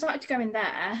when I started to go in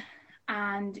there,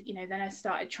 and then I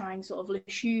started trying sort of Le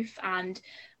Chouffe and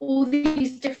all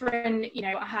these different,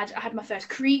 I had my first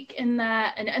Kriek in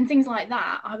there and things like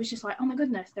that. I was just like, oh my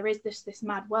goodness, there is this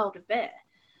mad world of beer.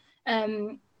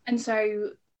 And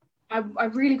so I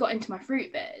really got into my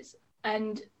fruit beers.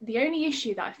 And the only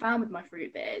issue that I found with my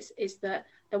fruit beers is that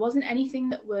there wasn't anything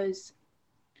that was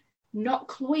not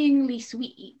cloyingly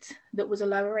sweet that was a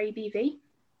lower ABV.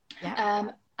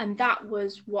 Yeah. And that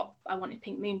was what I wanted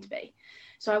Pink Moon to be.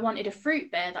 So I wanted a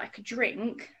fruit beer that I could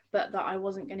drink, but that I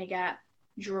wasn't going to get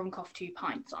drunk off 2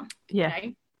 pints on. Yeah.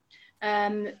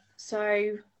 So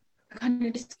I kind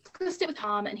of discussed it with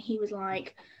Tom, and he was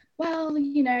like, well,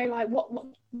 like what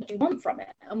do you want from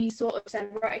it? And we sort of said,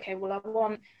 right, okay, well,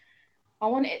 I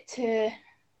want it to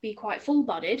be quite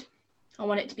full-bodied. I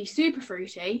want it to be super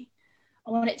fruity.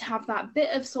 I want it to have that bit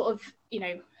of sort of,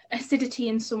 acidity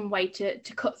in some way to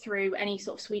cut through any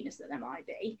sort of sweetness that there might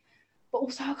be. But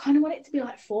also I kind of want it to be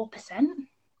like 4%.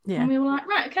 Yeah. And we were like,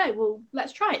 right, okay, well,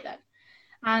 let's try it then.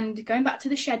 And going back to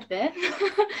the shed bit,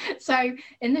 so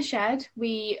in the shed,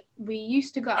 we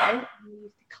used to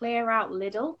clear out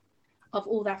Lidl of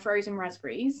all their frozen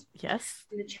raspberries. Yes.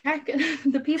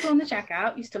 The people on the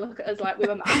checkout used to look at us like we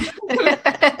were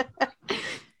mad.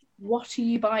 What are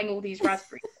you buying all these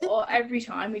raspberries for? Every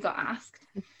time we got asked.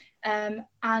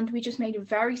 And we just made a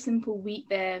very simple wheat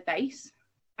beer base,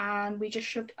 and we just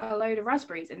shoved a load of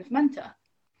raspberries in the fermenter.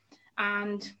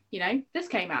 And, this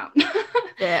came out.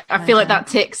 Yeah, I feel like that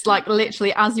ticks, like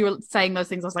literally as you were saying those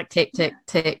things, I was like, tick, tick,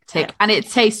 tick, tick. Yeah. And it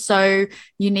tastes so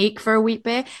unique for a wheat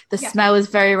beer. The smell is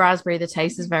very raspberry. The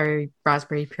taste is very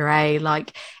raspberry puree.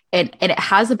 Like, and it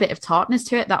has a bit of tartness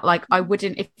to it that, like, I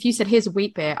wouldn't, if you said, here's a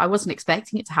wheat beer, I wasn't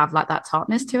expecting it to have like that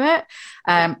tartness to it.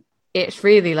 It's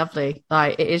really lovely.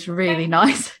 Like, it is really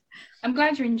nice. I'm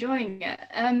glad you're enjoying it.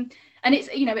 And it's,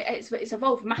 it's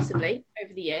evolved massively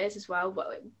over the years as well.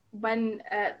 But when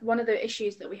one of the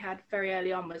issues that we had very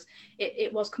early on was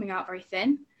it was coming out very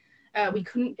thin. We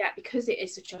couldn't get, because it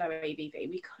is such a low ABV,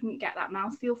 we couldn't get that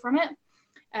mouthfeel from it.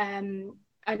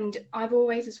 And I've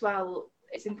always as well,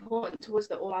 it's important to us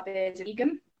that all our beers are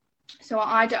vegan. So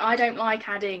I don't like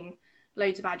adding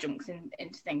loads of adjuncts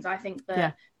into things. I think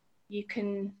that you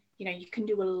can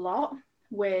do a lot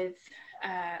with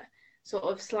sort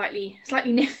of slightly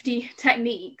nifty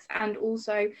techniques, and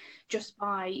also just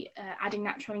by adding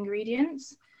natural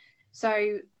ingredients.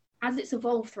 So as it's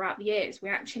evolved throughout the years, we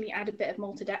actually add a bit of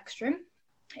maltodextrin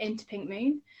into Pink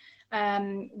Moon,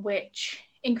 which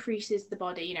increases the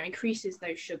body, increases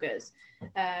those sugars,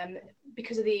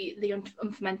 because of the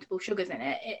unfermentable sugars in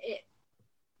it.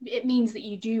 It means that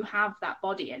you do have that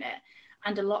body in it.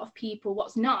 And a lot of people,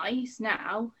 what's nice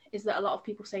now is that a lot of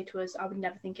people say to us, I would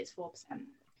never think it's 4%.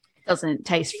 Doesn't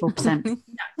taste 4%.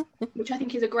 No, which I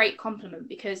think is a great compliment,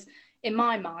 because in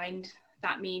my mind,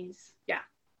 that means,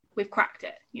 we've cracked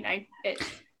it.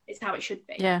 It's how it should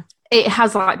be. Yeah. It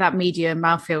has like that medium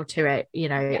mouthfeel to it.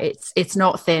 It's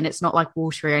not thin. It's not like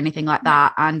watery or anything like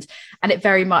that. And it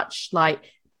very much like,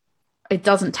 it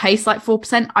doesn't taste like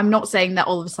 4%. I'm not saying that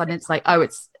all of a sudden it's like, oh,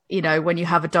 it's, when you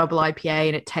have a double IPA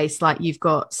and it tastes like you've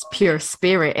got pure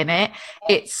spirit in it.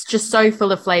 It's just so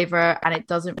full of flavor, and it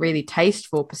doesn't really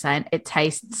taste 4%. It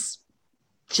tastes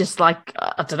just like,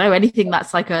 I don't know, anything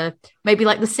that's like maybe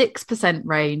like the 6%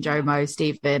 range almost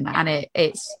even. And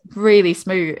it's really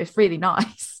smooth. It's really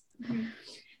nice.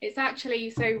 It's actually,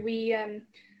 so we,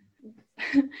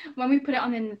 when we put it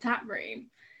on in the tap room,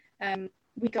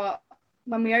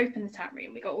 when we opened the tap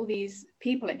room, we got all these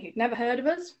people in who'd never heard of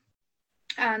us.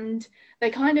 And they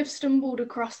kind of stumbled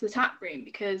across the tap room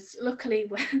because luckily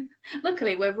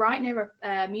we're right near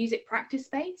a music practice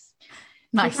space.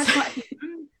 Nice. So we've had quite a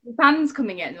few fans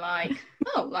coming in, like,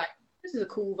 oh, like, this is a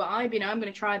cool vibe, I'm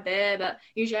going to try a beer, but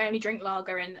usually I only drink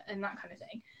lager and that kind of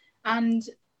thing. And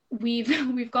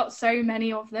we've got so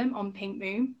many of them on Pink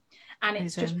Moon, and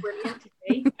it's just brilliant to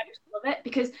see. I just love it,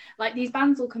 because like these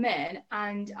bands will come in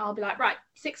and I'll be like, right,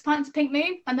 6 pints of Pink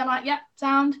Moon, and they're like, yep,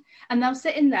 sound, and they'll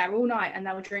sit in there all night and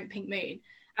they'll drink Pink Moon.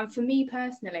 And for me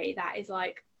personally, that is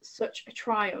like such a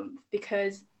triumph,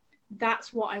 because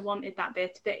that's what I wanted that beer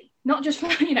to be, not just for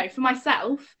for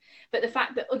myself, but the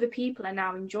fact that other people are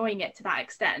now enjoying it to that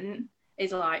extent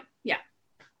is like, yeah,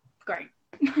 great.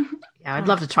 Yeah, I'd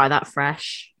love to try that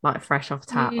fresh off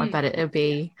tap. I bet it would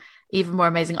be even more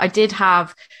amazing. I did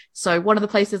have, so one of the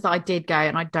places that I did go,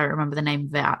 and I don't remember the name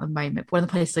of it at the moment, but one of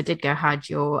the places I did go had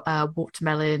your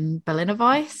watermelon Berliner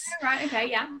Weiss. Oh, right, okay,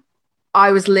 yeah.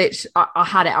 I was I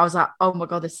had it. I was like, oh my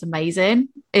God, this is amazing.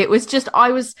 It was just,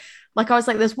 I was like I was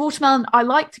like, there's watermelon. I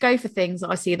like to go for things that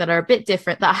I see that are a bit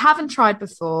different, that I haven't tried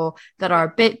before, that are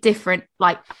a bit different,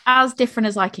 like as different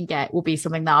as I can get will be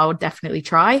something that I would definitely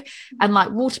try. And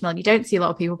like watermelon, you don't see a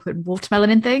lot of people putting watermelon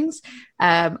in things.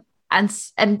 And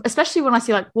especially when I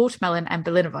see like watermelon and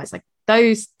Berliner Weiss, like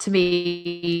those to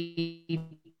me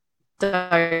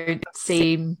don't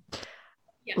seem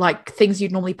like things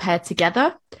you'd normally pair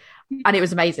together. And it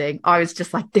was amazing. I was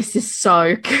just like, this is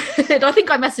so good. I think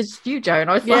I messaged you, Joe, and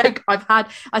I was like,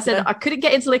 I said I couldn't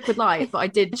get into Liquid Light, but I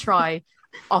did try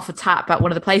off a tap at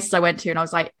one of the places I went to, and I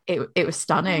was like, it was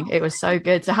stunning. It was so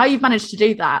good. So how you've managed to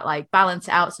do that, like balance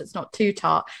it out so it's not too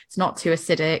tart, it's not too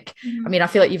acidic. I mean, I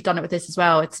feel like you've done it with this as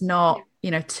well. It's not,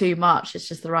 too much. It's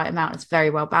just the right amount. It's very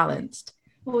well balanced.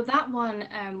 Well, that one,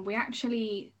 we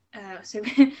actually, so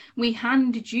we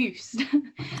hand juiced.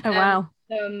 Oh, wow.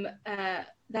 I don't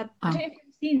know if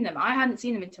you've seen them. I hadn't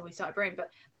seen them until we started brewing, but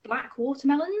black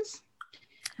watermelons.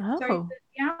 Oh. So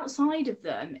the outside of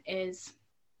them it's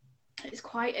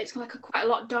quite a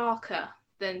lot darker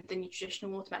than your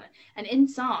traditional watermelon, and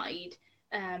inside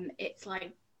it's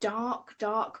like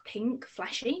dark pink,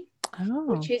 fleshy,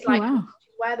 which is like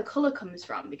where the color comes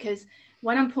from. Because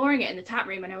when I'm pouring it in the tap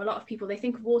room, I know a lot of people, they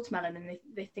think of watermelon and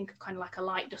they think of kind of like a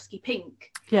light dusky pink.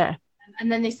 Yeah.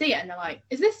 And then they see it and they're like,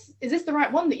 is this the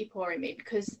right one that you're pouring me?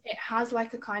 Because it has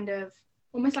like a kind of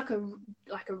almost like a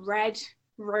red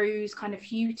rose kind of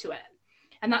hue to it.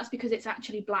 And that's because it's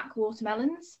actually black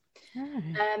watermelons.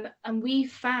 Oh. And we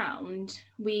found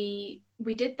we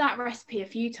did that recipe a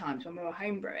few times when we were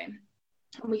home brewing,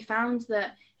 and we found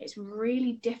that it's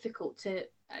really difficult to,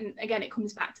 and again it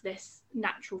comes back to this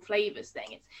natural flavors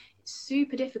thing, it's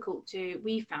super difficult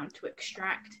we found to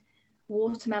extract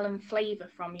watermelon flavor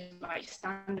from your like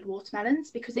standard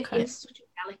watermelons, because it is such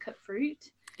a delicate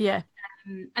fruit. Yeah.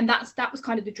 And that was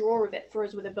kind of the draw of it for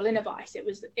us with a Berliner Weiss. It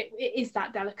is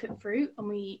that delicate fruit, and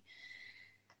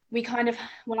we kind of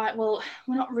were like, well,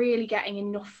 we're not really getting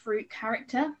enough fruit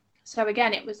character. So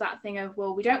again, it was that thing of,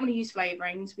 well, we don't want to use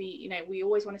flavorings. We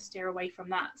always want to steer away from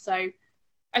that. So,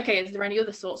 okay, is there any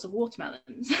other sorts of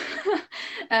watermelons?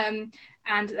 And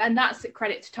that's a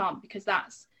credit to Tom, because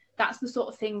that's the sort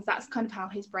of things, that's kind of how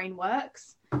his brain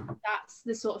works. That's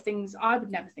the sort of things I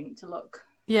would never think to look.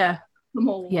 Yeah.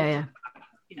 More. Yeah.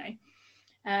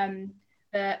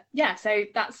 But yeah, so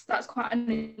that's quite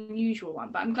an unusual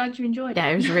one, but I'm glad you enjoyed it. Yeah,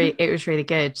 it was really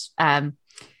good.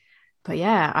 But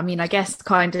yeah, I mean, I guess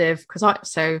kind of, because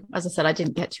as I said, I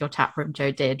didn't get to your tap room,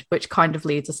 Joe did, which kind of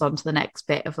leads us on to the next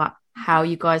bit of like how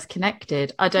you guys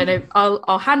connected. I don't know,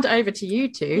 I'll hand it over to you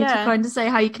two to kind of say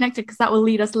how you connected, because that will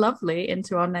lead us lovely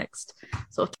into our next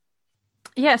sort of.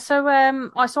 Yeah, so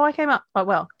I came up,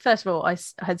 well, first of all, I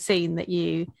had seen that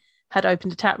you had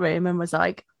opened a tap room and was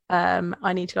like,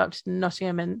 I need to go up to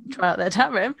Nottingham and try out their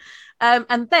tap room.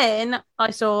 And then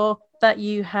I saw that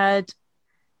you had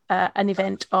an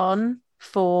event on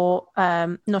for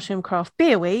Nottingham Craft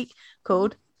Beer Week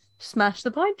called Smash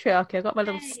the Patriarchy. I got my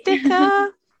little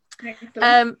sticker,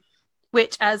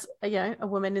 which, as a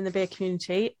woman in the beer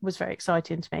community, was very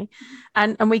exciting to me,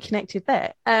 and we connected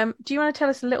there. Do you want to tell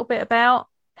us a little bit about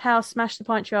how Smash the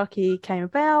Patriarchy came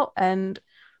about and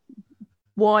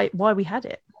why we had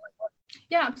it?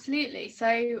 Yeah, absolutely.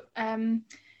 So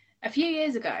a few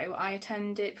years ago, I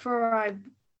attended, before I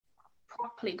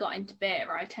properly got into beer,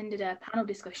 I attended a panel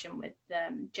discussion with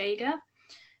Jager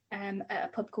at a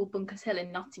pub called Bunkers Hill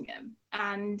in Nottingham,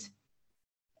 and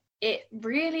it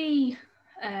really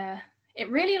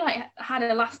like had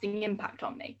a lasting impact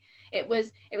on me. It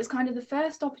was kind of the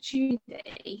first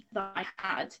opportunity that I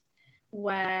had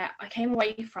where I came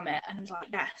away from it and was like,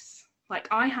 yes, like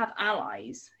I have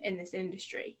allies in this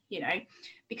industry,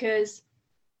 because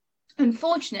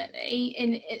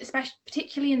unfortunately, especially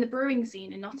particularly in the brewing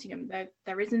scene in Nottingham,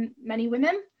 there isn't many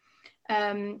women,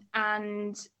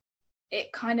 and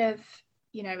it kind of,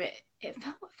 it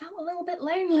felt a little bit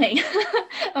lonely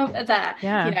over there.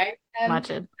 Yeah,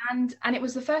 imagine. And it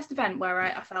was the first event where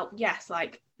I felt, yes,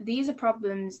 like these are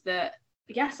problems that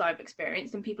yes, I've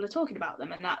experienced and people are talking about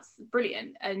them, and that's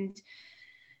brilliant. And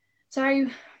so,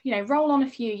 roll on a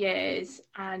few years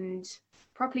and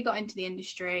properly got into the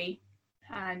industry,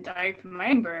 and I opened my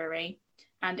own brewery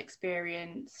and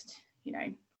experienced,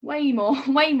 way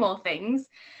more things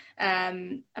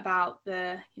about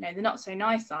the not so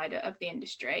nice side of the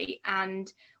industry.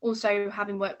 And also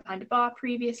having worked behind a bar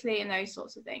previously and those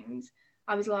sorts of things,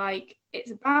 I was like,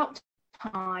 it's about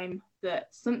time that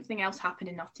something else happened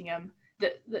in Nottingham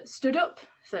that stood up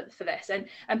for this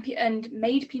and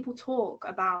made people talk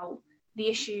about the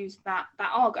issues that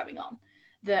are going on.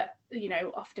 that, you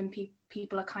know, often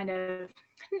people are kind of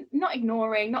not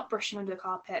ignoring, not brushing under the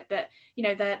carpet, but, you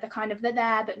know, they're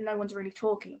there, but no one's really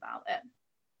talking about it.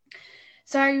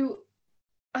 So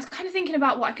I was kind of thinking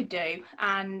about what I could do,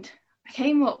 and I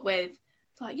came up with,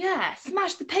 like, yeah,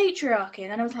 smash the patriarchy.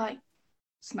 And then I was like,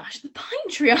 smash the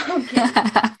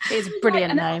patriarchy. It's a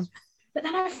brilliant name. But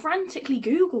then I frantically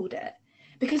Googled it,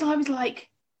 because I was like,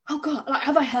 oh God, like,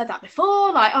 have I heard that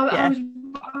before? Like, I was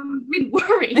really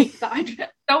worried that I'd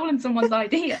stolen someone's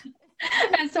idea.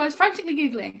 And so I was frantically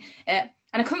Googling it,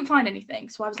 and I couldn't find anything.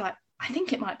 So I was like, I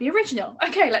think it might be original.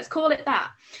 Okay, let's call it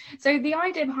that. So the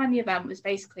idea behind the event was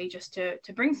basically just to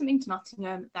bring something to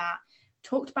Nottingham that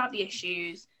talked about the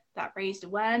issues, that raised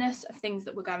awareness of things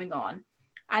that were going on,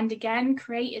 and again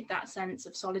created that sense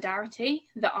of solidarity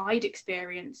that I'd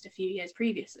experienced a few years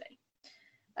previously.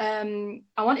 I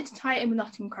wanted to tie it in with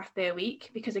Nottingham Craft Beer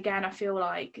Week, because again, I feel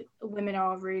like women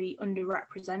are really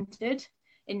underrepresented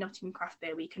in Nottingham Craft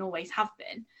Beer Week and always have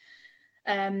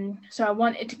been. So I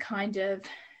wanted to kind of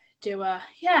do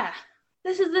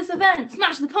this is this event,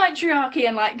 smash the patriarchy,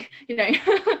 and, like, you know,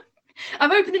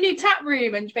 I've opened a new tap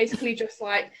room, and basically just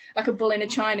like a bull in a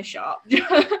china shop,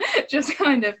 just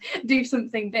kind of do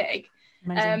something big.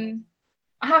 I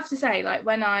have to say, like,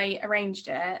 when I arranged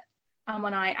it and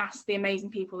when I asked the amazing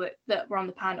people that were on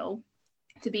the panel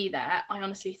to be there, I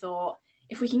honestly thought,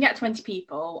 if we can get 20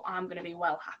 people, I'm going to be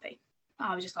well happy.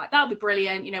 I was just like, that'll be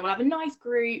brilliant, you know, we'll have a nice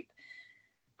group.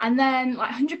 And then, like,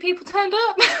 100 people turned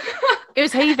up. It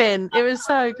was heaving. It was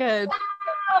so good.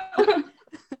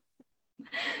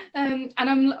 And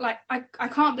I'm like, I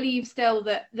can't believe still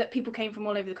that people came from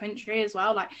all over the country as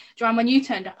well. Like, Joanne, when you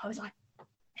turned up, I was like,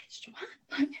 it's Joanne.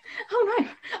 Like, oh no,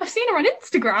 I've seen her on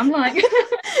Instagram. Like, and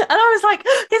I was like,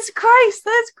 it's Grace.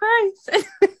 There's Grace.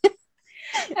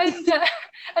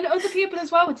 And other people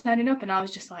as well were turning up, and I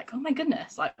was just like, oh my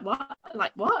goodness, like what?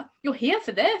 You're here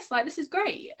for this? Like, this is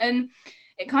great. And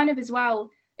it kind of, as well,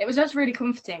 it was just really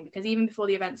comforting, because even before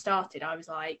the event started, I was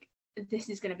like, this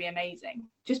is going to be amazing.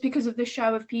 Just because of the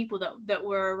show of people that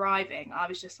were arriving, I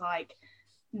was just like,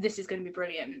 this is going to be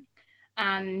brilliant.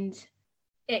 And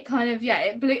it kind of,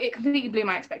 it completely blew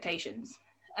my expectations.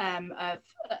 Of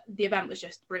the event was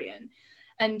just brilliant.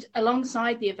 And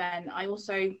alongside the event, I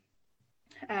also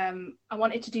I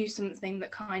wanted to do something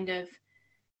that kind of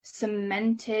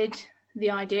cemented the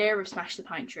idea of Smash the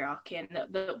Patriarchy, and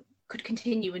that could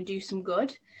continue and do some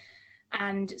good.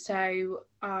 And so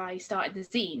I started the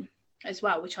zine as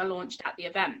well, which I launched at the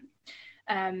event,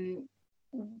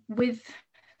 with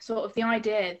sort of the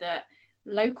idea that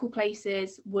local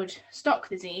places would stock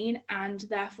the zine, and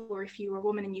therefore if you were a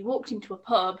woman and you walked into a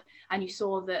pub and you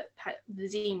saw that the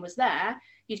zine was there,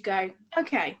 you'd go,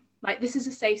 okay, like, this is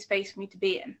a safe space for me to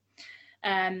be in,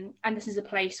 and this is a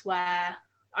place where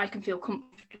I can feel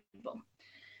comfortable.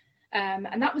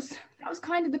 And that was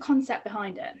kind of the concept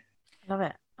behind it. Love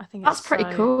it. I think that's pretty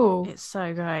cool. It's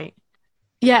so great.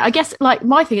 Yeah, I guess, like,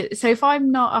 my thing is, so if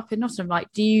I'm not up in Nottingham,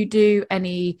 like, do you do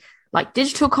any, like,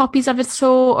 digital copies of it at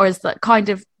all, or is that kind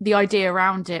of the idea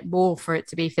around it more for it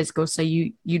to be physical, so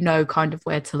you know kind of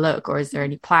where to look, or is there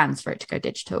any plans for it to go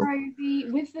digital?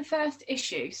 So with the first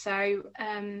issue,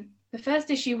 the first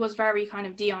issue was very kind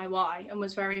of DIY, and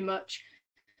was very much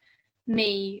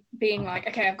me being like,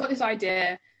 okay, I've got this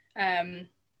idea,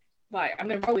 like, I'm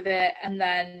going to roll with it, and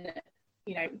then,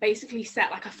 you know, basically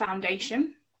set like a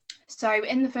foundation. So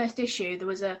in the first issue, there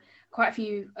was quite a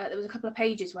few, there was a couple of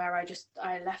pages where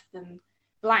I left them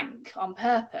blank on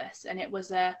purpose, and it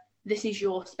was this is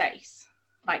your space.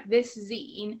 Like, this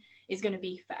zine is going to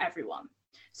be for everyone.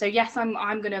 So yes, I'm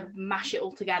going to mash it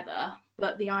all together,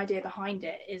 but the idea behind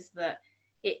it is that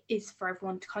it is for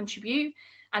everyone to contribute,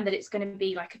 and that it's going to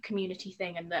be like a community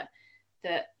thing, and that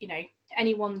you know,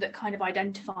 anyone that kind of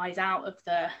identifies out of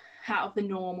the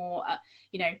norm, or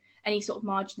you know, any sort of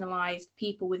marginalized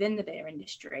people within the beer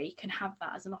industry can have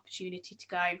that as an opportunity to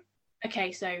go,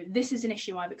 okay, so this is an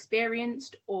issue I've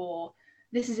experienced, or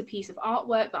this is a piece of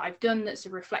artwork that I've done that's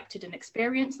reflected an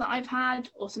experience that I've had,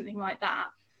 or something like that.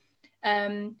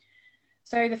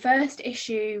 So the first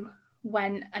issue,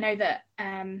 when I know that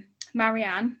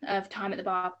Marianne of Time at the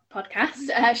Bar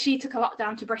podcast, she took a lot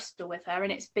down to Bristol with her,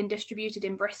 and it's been distributed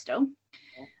in Bristol.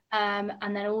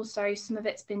 And then also some of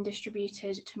it's been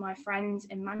distributed to my friends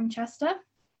in Manchester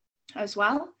as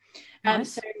well.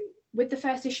 Nice. So with the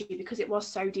first issue, because it was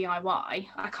so DIY,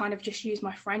 I kind of just used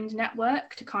my friend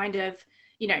network to kind of,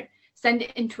 you know, send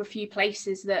it into a few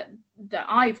places that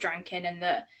I've drank in, and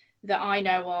that I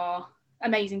know are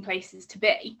amazing places to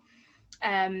be.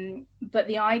 But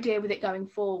the idea with it going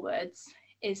forwards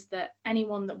is that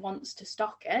anyone that wants to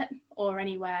stock it, or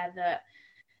anywhere that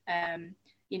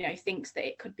thinks that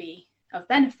it could be of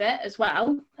benefit as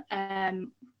well,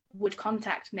 would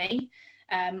contact me.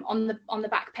 On the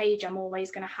back page, I'm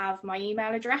always going to have my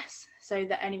email address so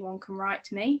that anyone can write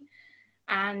to me.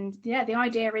 And yeah, the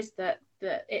idea is that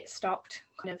it stopped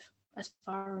kind of as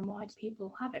far and wide as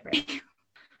people have it, really.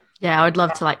 Yeah, I would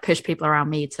love to like push people around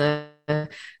me to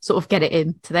sort of get it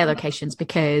into their locations,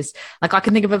 because like I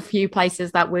can think of a few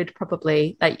places that would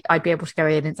probably, like, I'd be able to go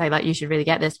in and say like, you should really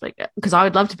get this, but because I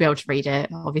would love to be able to read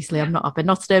it. Obviously I'm not up in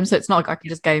Nottingham, so it's not like I can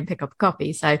just go and pick up a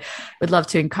copy. So would love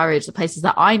to encourage the places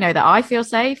that I know that I feel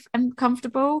safe and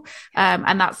comfortable,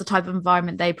 and that's the type of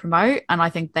environment they promote, and I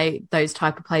think those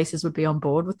type of places would be on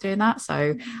board with doing that.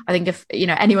 So I think if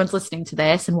anyone's listening to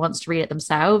this and wants to read it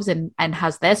themselves and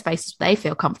has their spaces where they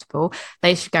feel comfortable,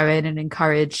 they should go in and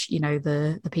encourage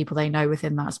the people they know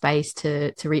within that space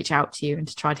to reach out to you and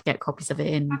to try to get copies of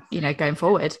it in, going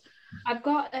forward. I've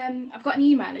got an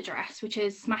email address, which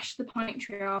is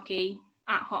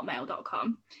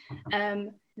smashthepatriarchy@hotmail.com.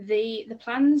 The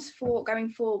plans for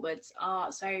going forwards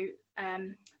are, so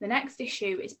the next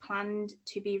issue is planned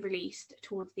to be released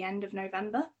towards the end of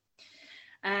November.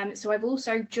 So I've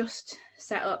also just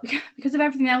set up, because of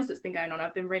everything else that's been going on,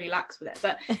 I've been really lax with it,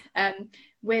 but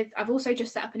I've also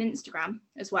just set up an Instagram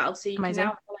as well, so you Amazing. can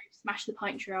now follow Smash the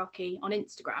Patriarchy on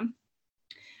Instagram.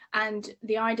 And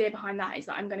the idea behind that is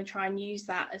that I'm going to try and use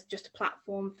that as just a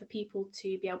platform for people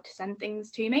to be able to send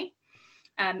things to me,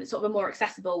 sort of a more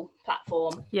accessible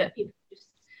platform. Yeah. People just,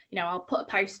 I'll put a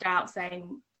post out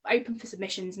saying open for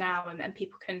submissions now, and then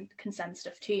people can send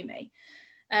stuff to me.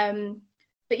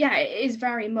 But yeah, it is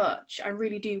very much, I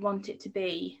really do want it to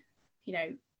be,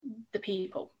 the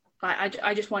people. Like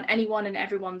I just want anyone and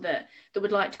everyone that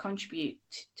would like to contribute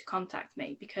to contact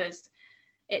me, because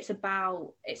it's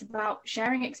about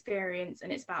sharing experience,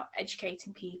 and it's about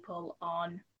educating people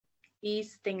on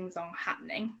these things are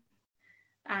happening,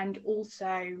 and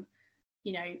also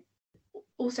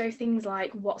things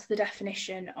like, what's the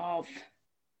definition of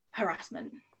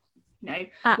harassment?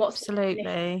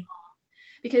 Absolutely.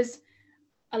 Because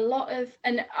a lot of,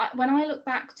 when I look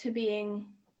back to being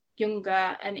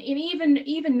younger, and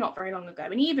even not very long ago,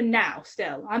 and even now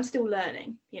still, I'm still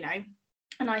learning,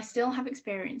 and I still have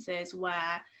experiences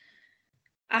where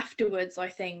afterwards I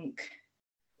think,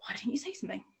 why didn't you say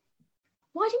something?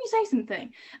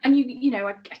 And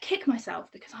I kick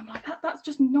myself, because I'm like, that's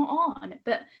just not on.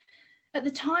 But at the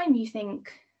time you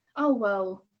think, oh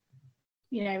well,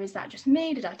 is that just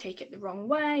me? Did I take it the wrong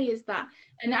way? Is that?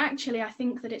 And actually I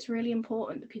think that it's really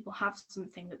important that people have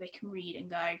something that they can read and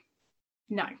go,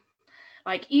 no.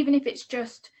 Like, even if it's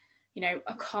just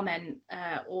a comment,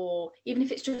 or even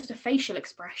if it's just a facial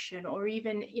expression, or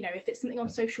even if it's something on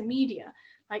social media,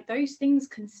 like, those things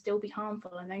can still be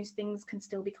harmful, and those things can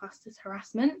still be classed as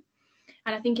harassment.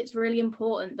 And I think it's really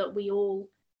important that we all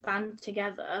band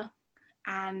together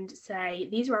and say,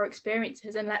 these are our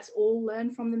experiences, and let's all learn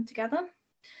from them together.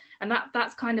 And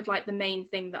that's kind of like the main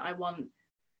thing that I want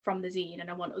from the zine,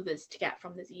 and I want others to get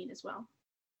from the zine as well.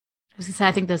 I was going to say,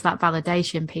 I think there's that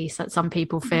validation piece that some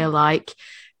people feel like,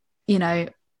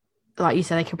 like you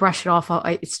said, they can brush it off. Or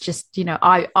it's just,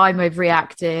 I'm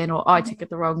overreacting, or I took it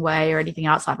the wrong way, or anything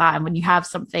else like that. And when you have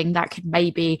something that could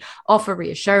maybe offer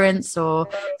reassurance, or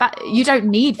that, you don't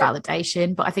need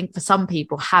validation, but I think for some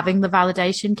people, having the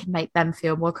validation can make them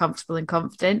feel more comfortable and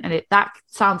confident. And that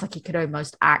sounds like it could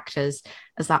almost act as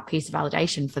that piece of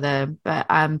validation for them. But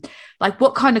like,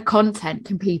 what kind of content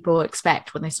can people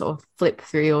expect when they sort of flip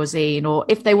through your zine, or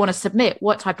if they want to submit,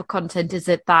 what type of content is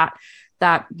it that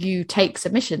you take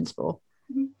submissions for?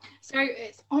 So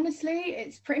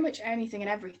it's pretty much anything and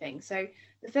everything. So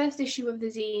the first issue of the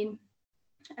zine,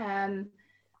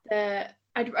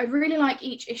 I'd really like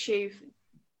each issue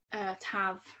to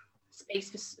have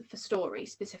space for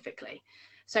stories specifically.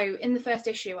 So in the first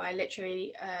issue, I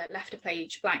literally left a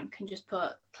page blank and just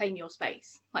put claim your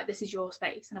space, like, this is your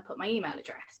space, and I put my email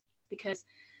address, because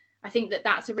I think that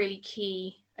that's a really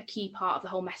key part of the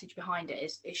whole message behind it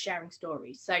is sharing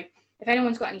stories. So if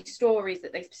anyone's got any stories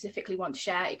that they specifically want to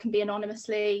share, it can be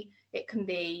anonymously, it can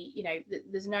be,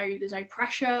 there's no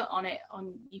pressure on it,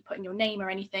 on you putting your name or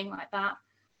anything like that.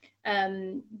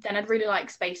 Then I'd really like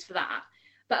space for that.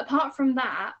 But apart from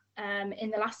that,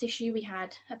 in the last issue, we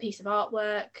had a piece of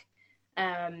artwork.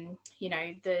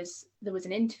 There was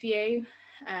an interview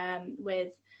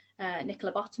with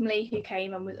Nicola Bottomley, who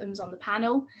came and was on the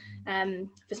panel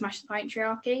for Smash the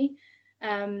Patriarchy.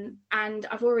 And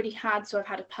I've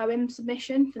had a poem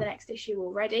submission for the next issue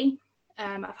already.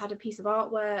 I've had a piece of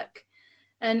artwork,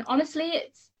 and honestly,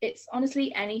 it's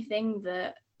honestly anything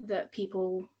that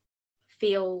people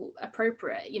feel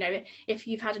appropriate. If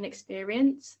you've had an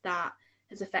experience that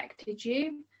has affected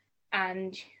you,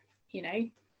 and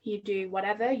you do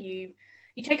whatever, you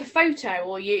take a photo,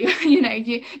 or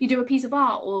you do a piece of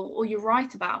art, or you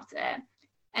write about it,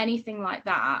 anything like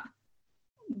that,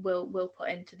 we'll put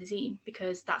into the zine,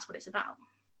 because that's what it's about.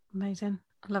 Amazing.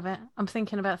 I love it. I'm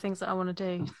thinking about things that I want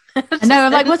to do. I know.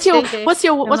 I'm like, what's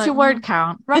your word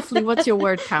count? Roughly, what's your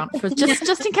word count for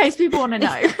just in case people want to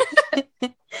know?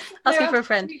 Asking for a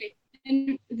friend.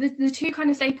 And the two kind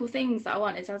of staple things that I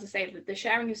want is, as I say, the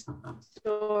sharing of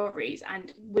stories,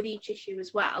 and with each issue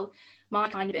as well, my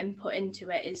kind of input into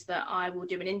it is that I will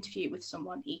do an interview with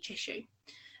someone each issue.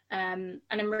 And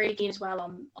I'm really keen as well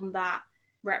on that,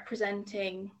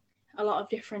 representing a lot of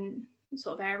different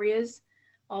sort of areas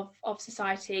of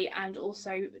society, and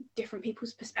also different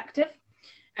people's perspective,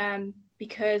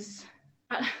 because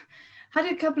I had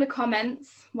a couple of comments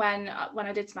when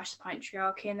I did Smash the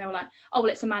Patriarchy, and they were like, oh,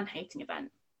 well, it's a man-hating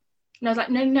event. And I was like,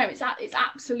 no, it's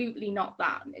absolutely not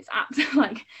that. It's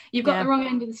like, you've got the wrong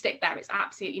end of the stick there. It's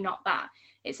absolutely not that.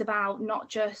 It's about not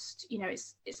just,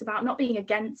 it's about not being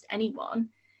against anyone.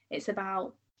 It's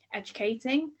about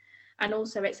educating, and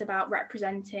also it's about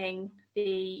representing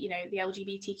the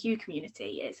LGBTQ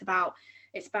community. It's about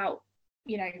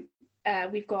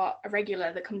we've got a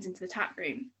regular that comes into the tap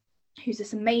room who's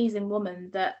this amazing woman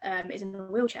that is in a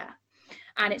wheelchair,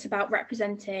 and it's about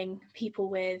representing people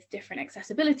with different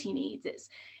accessibility needs.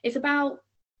 It's about,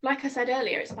 like I said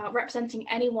earlier, it's about representing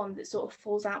anyone that sort of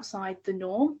falls outside the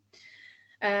norm,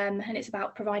 and it's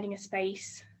about providing a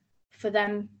space for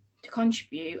them to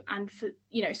contribute, and for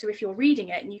so if you're reading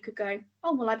it and you could go,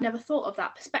 oh, well, I've never thought of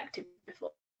that perspective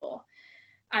before,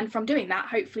 and from doing that,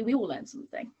 hopefully we all learn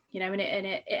something, and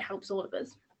it helps all of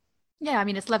us. Yeah, I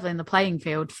mean, it's leveling the playing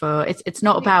field for it's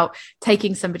not about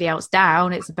taking somebody else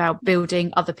down. It's about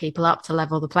building other people up to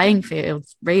level the playing field,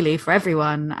 really, for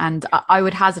everyone. And I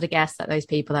would hazard a guess that those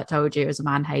people that told you it was a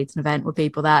man-hating event were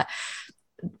people that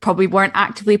probably weren't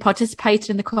actively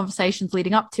participating in the conversations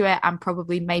leading up to it, and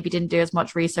probably maybe didn't do as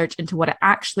much research into what it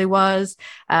actually was,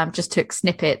 just took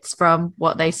snippets from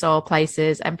what they saw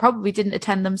places, and probably didn't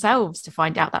attend themselves to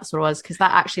find out that's what it was. Because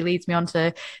that actually leads me on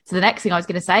to the next thing I was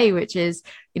going to say, which is,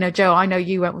 Jo, I know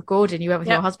you went with Gordon, you went with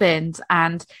your husband,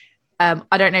 and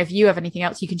I don't know if you have anything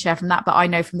else you can share from that, but I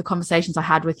know from the conversations I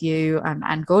had with you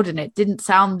and Gordon, it didn't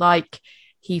sound like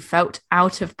he felt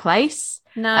out of place.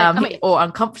 No, or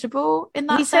uncomfortable in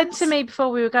that sense. He said to me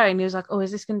before we were going, he was like, oh,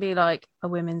 is this going to be like a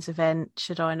women's event?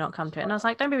 Should I not come to it? And I was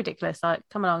like, don't be ridiculous. Like,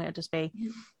 come along. It'll just be,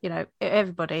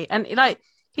 everybody. And like,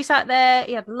 he sat there,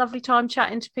 he had a lovely time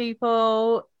chatting to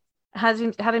people, had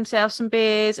himself some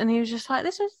beers, and he was just like,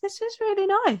 this is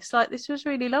really nice. Like, this was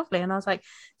really lovely. And I was like,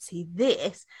 see,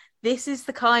 this is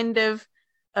the kind of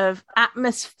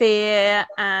atmosphere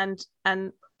and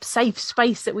safe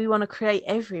space that we want to create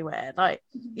everywhere. Like,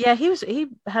 yeah, he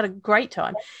had a great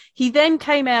time. He then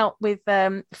came out with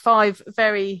 5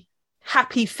 very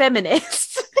happy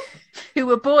feminists who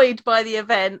were buoyed by the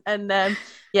event, and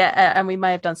and we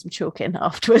may have done some chalking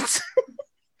afterwards.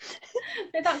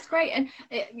 No, that's great. And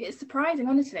it's surprising,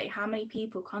 honestly, how many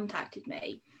people contacted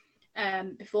me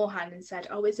beforehand and said,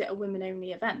 oh, is it a women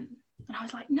only event? And I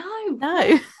was like, no,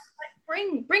 like,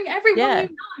 bring everyone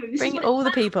you know. Bring all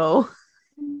the people.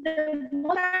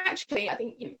 Well, actually, I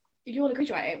think you all agree,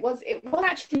 right? It was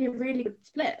actually a really good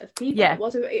split of people. Yeah. It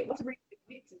was a really good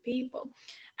mix of people,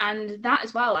 and that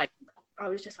as well. Like, I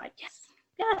was just like, yes,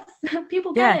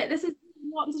 people get it. This is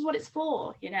what it's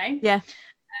for, Yeah.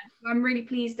 I'm really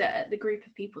pleased at the group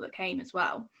of people that came as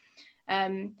well,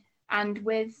 and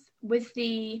with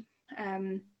the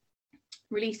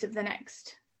release of the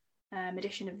next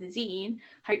edition of the zine,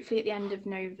 hopefully at the end of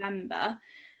November.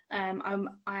 I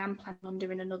am planning on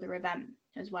doing another event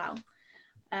as well.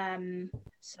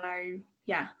 So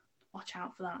yeah, watch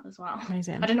out for that as well.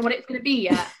 Amazing. I don't know what it's going to be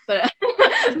yet, but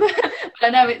I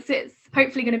know it's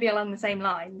hopefully going to be along the same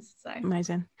lines. So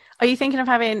amazing. Are you thinking of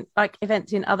having like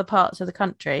events in other parts of the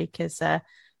country? Because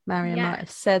Marion might have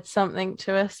said something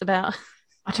to us about.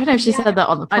 I don't know if she said that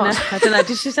on the pod. I don't know.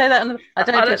 Did she say that on the? I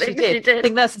don't know if she did. I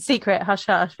think that's a secret. Hush,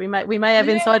 hush. We may have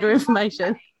insider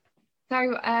information.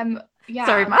 So yeah,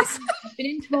 sorry, Matt. I've been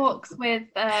in talks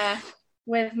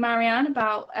with Marianne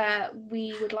about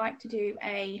we would like to do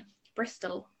a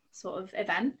Bristol sort of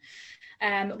event.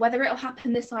 Whether it'll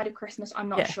happen this side of Christmas, I'm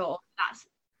not sure. That's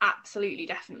absolutely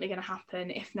definitely going to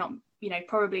happen. If not,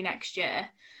 probably next year.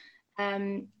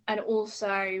 And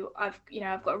also I've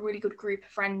got a really good group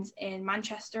of friends in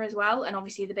Manchester as well, and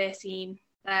obviously the beer scene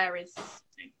there is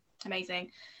amazing.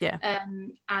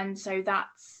 And so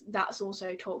that's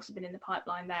also talks have been in the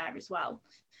pipeline there as well.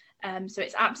 So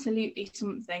it's absolutely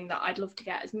something that I'd love to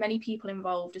get as many people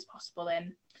involved as possible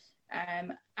in,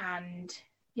 And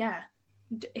yeah,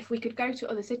 if we could go to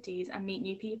other cities and meet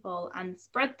new people and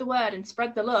spread the word and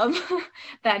spread the love,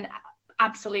 then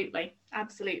absolutely.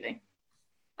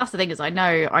 That's the thing, is I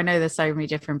know there's so many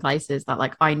different places that,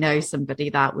 like, I know somebody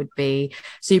that would be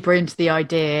super into the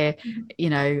idea.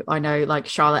 You know, I know like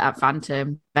Charlotte at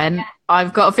Phantom, and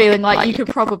I've got a feeling like you could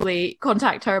probably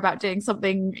contact her about doing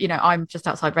something. You know, I'm just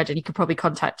outside Reading. You could probably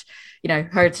contact, you know,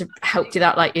 her to help do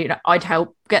that. Like, you know, I'd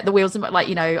help get the wheels, like,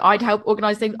 you know, I'd help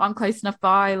organise things. I'm close enough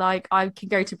by. Like, I can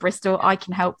go to Bristol. I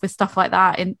can help with stuff like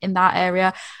that in that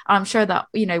area. I'm sure that,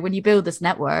 you know, when you build this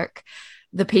network,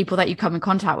 the people that you come in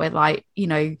contact with, like, you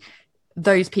know,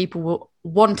 those people will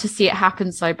want to see it happen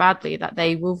so badly that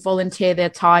they will volunteer their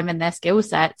time and their skill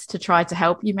sets to try to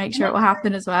help you make sure it will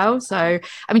happen as well. So,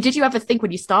 I mean, did you ever think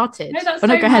when you started? No, that's so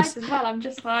nice as well. I'm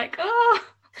just like,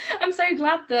 I'm so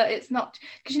glad that it's not,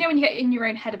 because, you know, when you get in your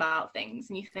own head about things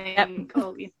and you think,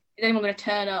 is anyone going to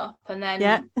turn up? And then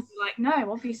you're like,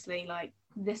 no, obviously, like,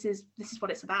 this is what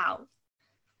it's about.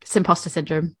 It's imposter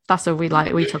syndrome. That's all we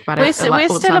talk about. We're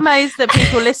still amazed that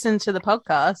people listen to the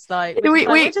podcast. Like,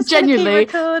 we just genuinely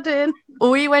recording.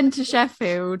 We went to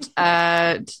Sheffield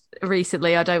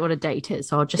recently. I don't want to date it,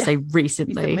 so I'll just say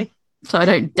recently, so I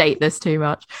don't date this too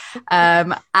much.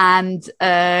 And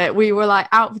we were like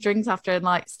out for drinks after, and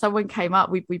like someone came up.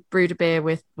 We brewed a beer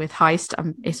with Heist.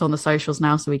 It's on the socials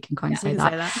now, so we can kind of say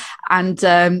that.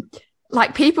 And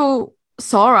like, people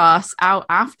saw us out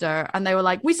after, and they were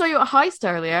like, we saw you at Heist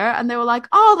earlier, and they were like,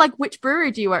 oh, like, which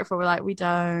brewery do you work for? We're like, we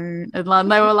don't.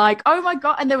 And they were like, oh my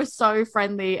god, and they were so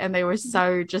friendly, and they were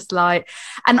so just like,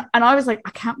 and I was like, I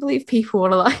can't believe people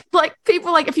want to like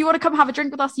people, like, if you want to come have a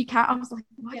drink with us, you can. I was like,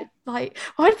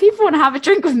 why do people want to have a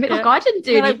drink with me? Like, I didn't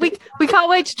do anything. Like, we can't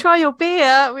wait to try your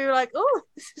beer. We were like, oh,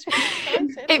 this is really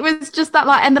exciting. It was just that,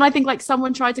 like, and then I think like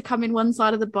someone tried to come in one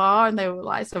side of the bar, and they were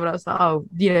like, someone else like, oh,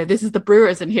 you know, this is the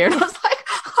brewers in here, and I was like,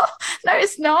 no,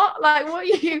 it's not. Like, what are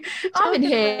you? I'm in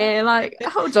here. Like,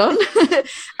 hold on.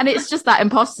 And it's just that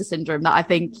imposter syndrome that I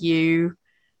think you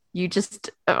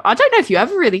just, I don't know if you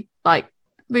ever really like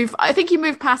move. I think you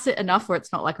move past it enough where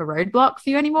it's not like a roadblock for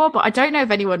you anymore. But I don't know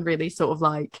if anyone really sort of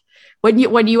like, when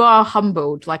you are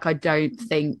humbled, like, I don't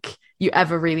think you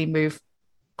ever really move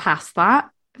past that,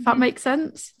 if that makes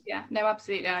sense. Yeah, no,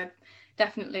 absolutely. I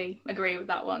definitely agree with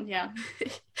that one. Yeah.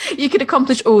 You could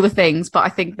accomplish all the things, but I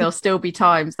think there'll still be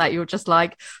times that you're just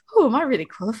like, oh, am I really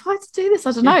qualified to do this?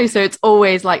 I don't know. So it's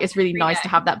always like, it's really nice to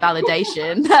have that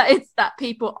validation that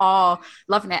people are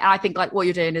loving it. And I think like what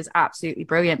you're doing is absolutely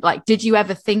brilliant. Like, did you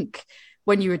ever think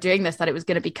when you were doing this that it was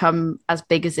going to become as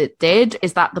big as it did?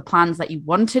 Is that the plans that you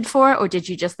wanted for it, or did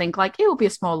you just think like it will be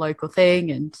a small local thing?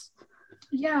 And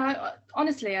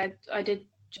honestly, I did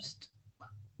just,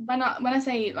 when I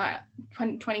say like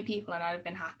 20 people and I'd have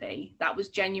been happy, that was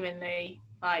genuinely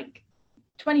like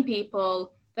 20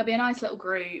 people, there'll be a nice little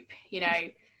group, you know,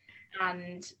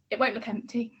 and it won't look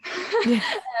empty.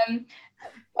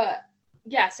 But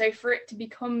yeah, so for it to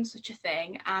become such a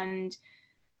thing, and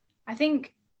I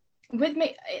think with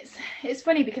me, it's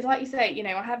funny because, like you say, you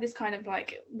know, I have this kind of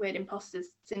like weird imposter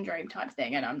syndrome type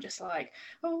thing, and I'm just like,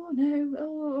 oh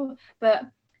no, but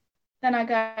then I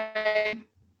go,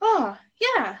 oh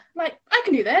yeah, like, I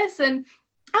can do this, and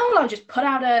I'll just put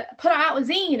out a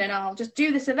zine, and I'll just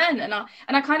do this event, and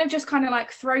I kind of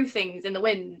like throw things in the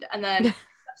wind, and then I've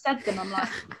said them, I'm like,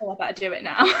 oh, I better do it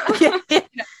now. You know,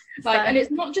 like, and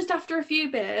it's not just after a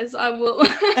few beers, I will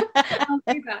I'll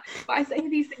do that. But I say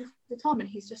these things to Tom, and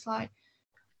he's just like,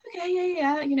 okay,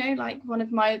 yeah, you know, like one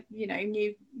of my, you know,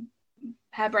 new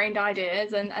harebrained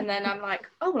ideas, and then I'm like,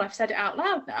 oh well, I've said it out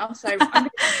loud now, so I'm gonna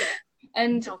do it.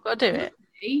 And I've got to do it.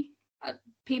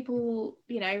 People,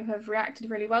 you know, have reacted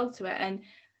really well to it, and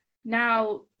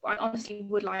now I honestly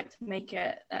would like to make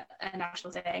it a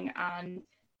national thing, and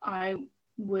I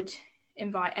would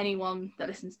invite anyone that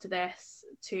listens to this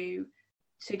to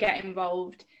get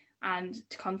involved and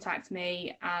to contact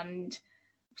me and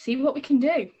see what we can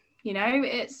do. You know,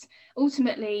 it's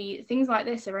ultimately, things like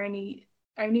this are only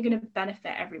going to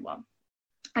benefit everyone,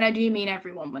 and I do mean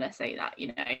everyone when I say that,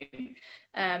 you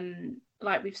know.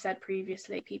 Like we've said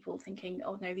previously, people thinking,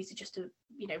 oh no, these are just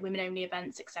women only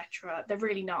events, etc. They're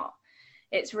really not.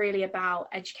 It's really about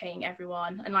educating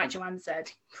everyone, and like Joanne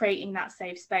said, creating that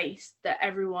safe space that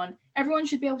everyone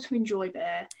should be able to enjoy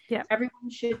beer. Yeah. Everyone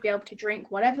should be able to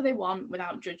drink whatever they want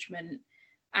without judgment,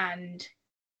 and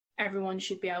everyone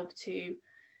should be able to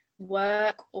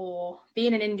work or be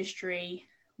in an industry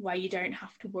where you don't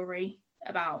have to worry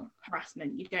about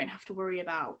harassment. You don't have to worry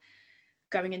about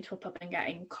going into a pub and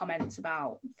getting comments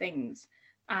about things,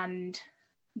 and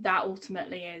that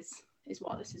ultimately is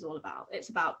what this is all about. It's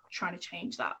about trying to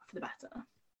change that for the better.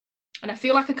 And I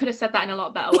feel like I could have said that in a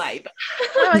lot better way, but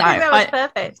No, I think that was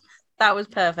perfect. That was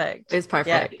perfect. It's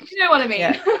perfect. you know what I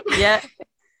mean. Yeah.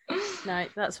 No,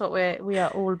 that's what we are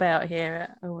all about here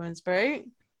at A Woman's Brew,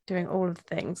 doing all of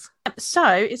the things.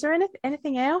 So, is there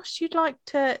anything else you'd like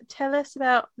to tell us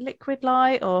about Liquid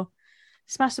Light or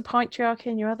Smash the Patriarchy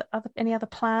and your any other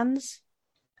plans?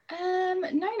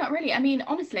 No, not really. I mean,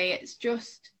 honestly, it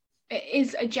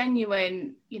is a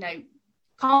genuine,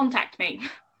 contact me.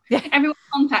 Yeah. Everyone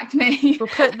contact me. We'll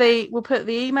put the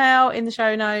email in the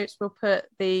show notes. We'll put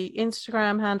the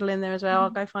Instagram handle in there as well. I'll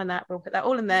go find that. We'll put that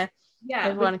all in there. Yeah,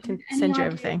 everyone can send you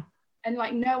everything. And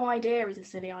like, no idea is a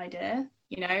silly idea.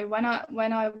 When I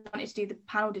wanted to do the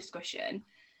panel discussion,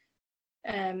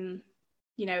 it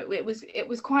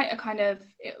was quite a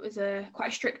quite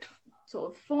a strict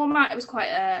sort of format. It was quite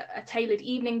a tailored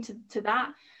evening to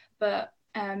that. But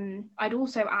I'd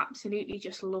also absolutely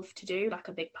just love to do like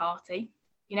a big party,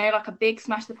 like a big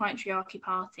Smash the Patriarchy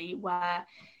party where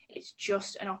it's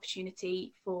just an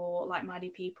opportunity for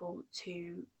like-minded people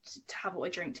to have a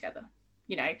drink together,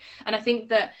 And I think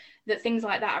that things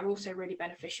like that are also really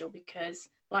beneficial because,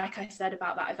 like I said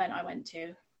about that event I went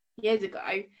to years ago,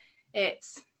 it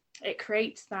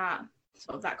creates that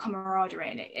sort of that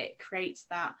camaraderie, and it creates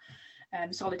that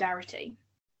solidarity,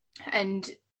 and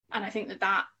I think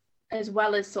that as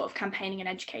well as sort of campaigning and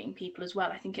educating people as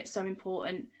well, I think it's so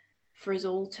important for us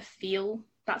all to feel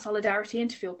that solidarity and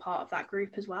to feel part of that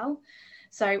group as well.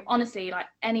 So honestly, like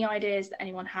any ideas that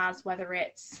anyone has, whether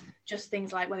it's just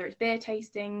things like whether it's beer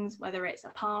tastings, whether it's a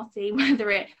party,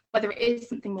 whether it is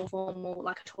something more formal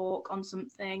like a talk on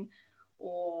something,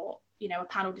 or a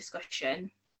panel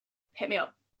discussion, hit me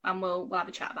up and we'll have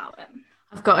a chat about it.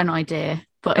 I've got an idea,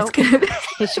 but it's gonna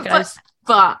here she goes.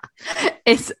 but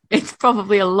it's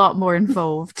probably a lot more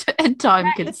involved and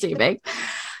time consuming.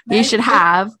 You should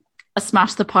have a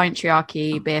Smash the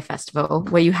Patriarchy beer festival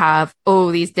where you have all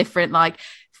these different like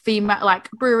female like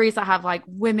breweries that have like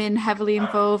women heavily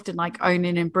involved in like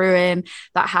owning and brewing,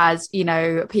 that has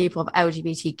people of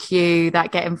LGBTQ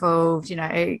that get involved,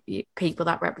 people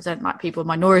that represent like people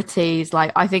minorities.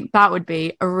 Like I think that would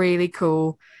be a really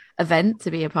cool event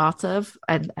to be a part of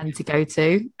and to go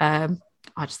to.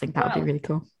 I just think that would be really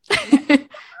cool.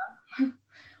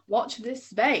 Watch this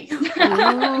space.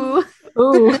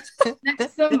 Ooh.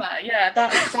 Next summer,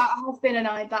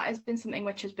 that has been something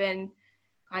which has been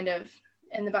kind of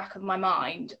in the back of my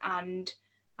mind, and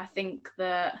I think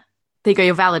that there you go,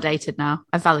 you're validated now.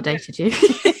 I've validated you.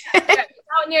 It's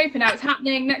out in the open now. It's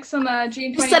happening next summer,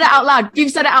 June 20th. You said it out loud.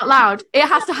 You've said it out loud. It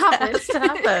has to happen. It has to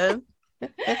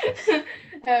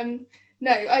happen.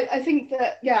 No, I think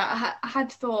that I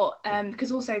had thought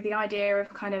because also the idea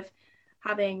of kind of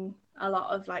having a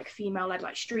lot of like female-led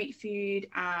like street food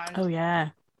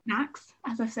and snacks,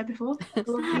 as I've said before.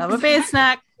 Love a beer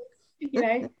snack.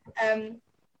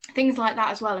 Things like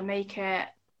that as well, and make it,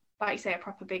 like you say, a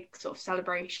proper big sort of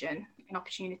celebration, an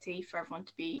opportunity for everyone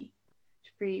to be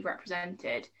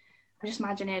represented. I'm just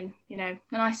imagining, a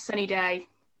nice sunny day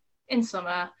in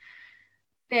summer,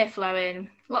 beer flowing,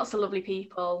 lots of lovely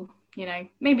people,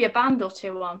 maybe a band or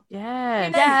two on.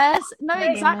 Yes. No,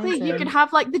 exactly. Amazing. You could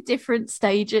have like the different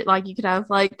stages, like you could have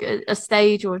like a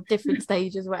stage or different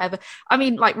stages, whatever. I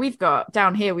mean, like we've got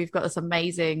this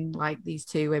amazing, like these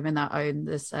two women that own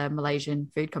this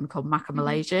Malaysian food company called Maca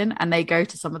Malaysian, and they go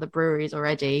to some of the breweries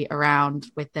already around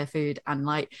with their food, and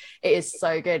like it is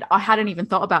so good. I hadn't even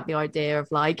thought about the idea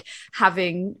of like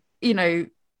having,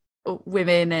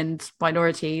 women and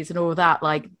minorities and all that,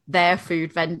 like their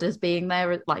food vendors being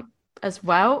there like as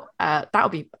well. That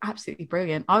would be absolutely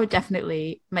brilliant. I would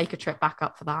definitely make a trip back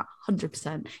up for that.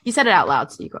 100%. You said it out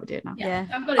loud, so you've got to do it now.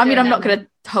 I'm not going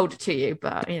to hold it to you,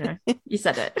 but you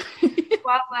said it.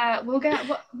 Well, we'll get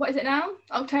what is it now?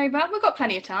 October. We've got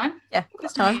plenty of time. Yeah,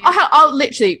 it's time. I'll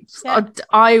literally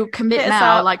I commit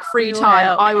now, like free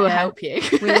time. I will help you.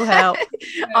 We will help.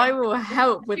 I will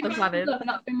help with the planning. And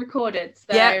that's been recorded.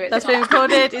 So that's been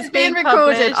recorded. It's been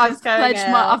recorded. I've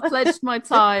pledged my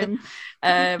time.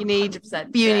 You need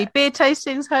beer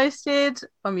tastings hosted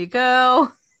from your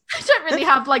girl. I don't really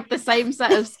have like the same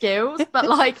set of skills, but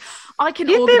like I can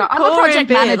organize. I'm a project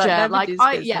manager.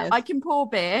 I can pour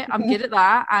beer. I'm good at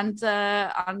that,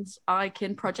 and I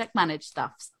can project manage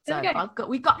stuff. So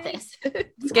we got this.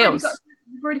 Skills.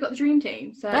 We've already got the dream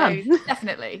team. So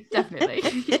definitely.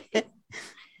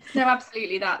 No,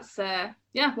 absolutely. That's well,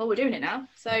 we're doing it now.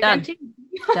 So done.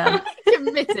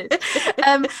 Committed.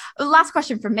 Last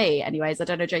question from me, anyways. I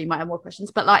don't know, Joe, you might have more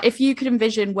questions, but like, if you could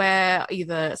envision where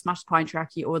either Smash the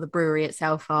Patriarchy or the brewery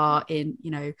itself are in,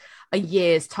 a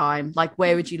year's time, like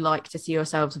where would you like to see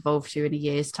yourselves evolve to in a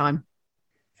year's time?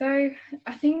 So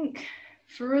I think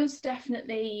For us,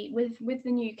 definitely with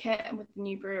the new kit and with the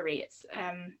new brewery, it's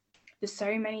there's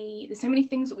so many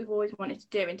things that we've always wanted to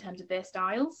do in terms of beer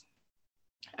styles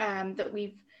that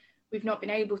we've not been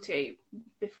able to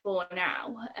before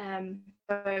now.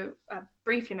 So I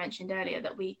briefly mentioned earlier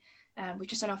that we've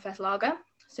just done our first lager.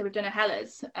 So we've done a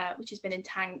Helles, which has been in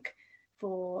tank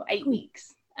for 8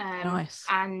 weeks. Nice.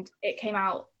 And it came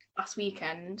out last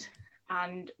weekend,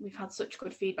 and we've had such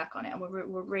good feedback on it, and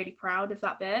we're really proud of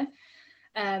that beer.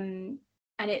 And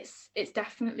it's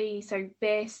definitely, so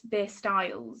beer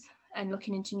styles and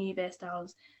looking into new beer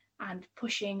styles and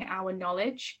pushing our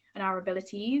knowledge and our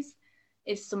abilities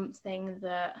is something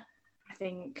that I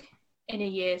think in a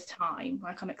year's time,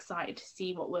 like, I'm excited to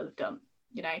see what we'll have done,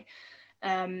 you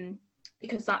know,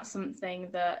 because that's something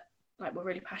that, like, we're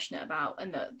really passionate about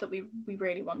and that we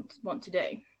really want to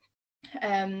do.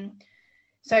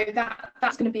 So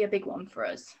that's going to be a big one for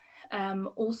us.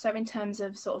 Also in terms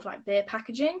of sort of like beer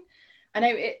packaging, I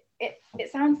know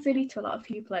it sounds silly to a lot of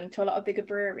people and to a lot of bigger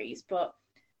breweries, but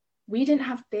we didn't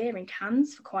have beer in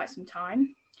cans for quite some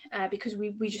time because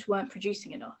we just weren't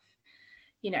producing enough.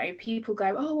 You know, people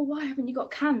go, oh, well, why haven't you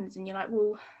got cans? And you're like,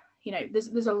 well, you know,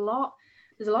 there's a lot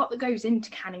that goes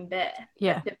into canning beer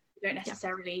that you don't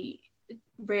necessarily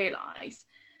realise.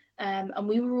 And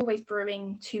we were always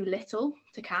brewing too little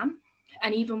to can.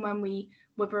 And even when we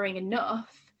were brewing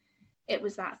enough, it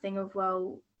was that thing of,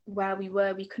 well, where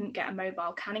we couldn't get a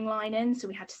mobile canning line in, so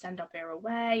we had to send our beer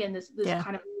away, and there's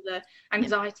kind of all the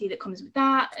anxiety that comes with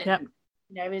that. And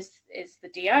you know, is the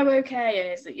DO okay,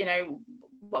 and is it, you know,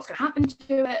 what's going to happen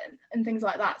to it, and things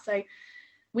like that. So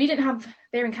we didn't have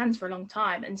beer in cans for a long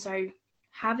time, and so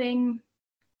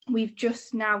we've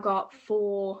just now got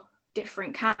 4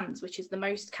 different cans, which is the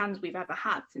most cans we've ever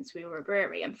had since we were a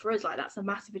brewery. And for us, like, that's a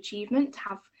massive achievement to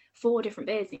have 4 different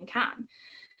beers in can.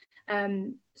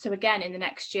 So again, in the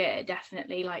next year,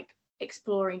 definitely, like,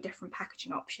 exploring different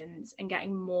packaging options and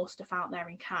getting more stuff out there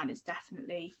in can is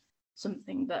definitely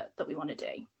something that we want to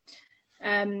do.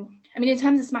 I mean, in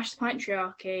terms of Smash the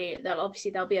Patriarchy,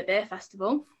 there'll be a beer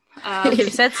festival. You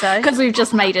said so because we've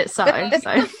just made it so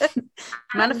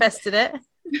manifested it.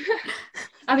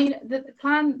 I mean, the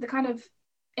plan, the kind of,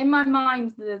 in my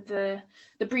mind, the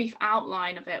brief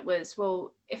outline of it was,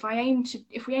 well, if we aim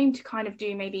to kind of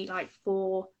do maybe like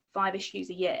 4-5 issues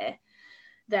a year,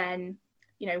 then,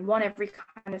 you know, one every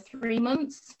kind of 3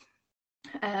 months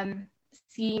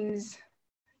seems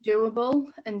doable,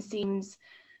 and seems,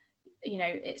 you know,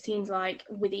 it seems like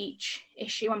with each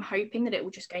issue, I'm hoping that it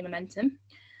will just gain momentum,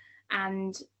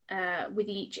 and with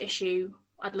each issue,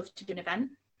 I'd love to do an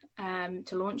event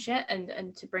to launch it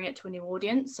and to bring it to a new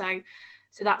audience. So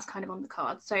that's kind of on the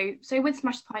card. So with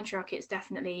Smash the Patriarchy, it's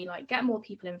definitely like, get more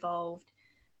people involved,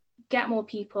 get more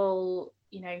people,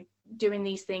 you know, doing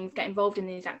these things, get involved in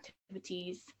these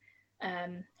activities,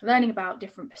 learning about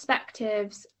different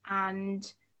perspectives,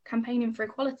 and campaigning for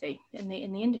equality in the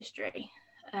industry.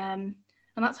 And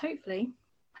that's hopefully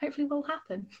will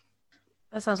happen.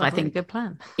 That sounds like a good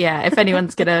plan. Yeah, if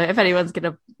anyone's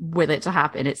gonna will it to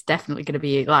happen, it's definitely gonna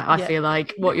be you. Like, I feel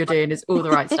like what you're doing is all the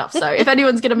right stuff. So if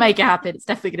anyone's gonna make it happen, it's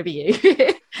definitely gonna be you.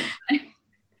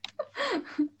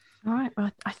 All right, well,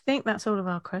 I think that's all of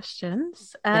our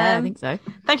questions. Yeah, I think so.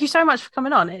 Thank you so much for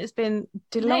coming on. It has been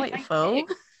delightful. No,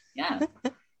 yeah,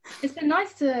 it's been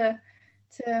nice to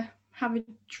have a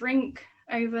drink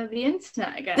over the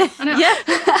internet again. I know. Yeah.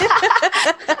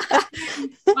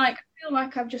 Like, I feel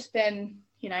like I've just been,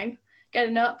 you know,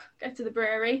 getting up, go to the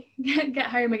brewery, get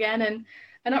home again, and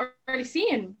not really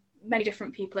seeing many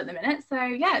different people at the minute. So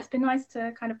yeah, it's been nice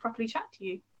to kind of properly chat to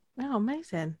you. Oh,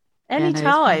 amazing.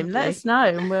 Anytime, let us know,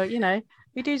 and we'll, you know,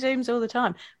 we do Zooms all the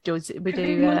time. We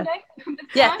do Monday,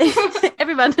 yeah,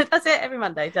 every Monday. That's it, every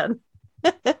Monday, done.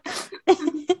 Well,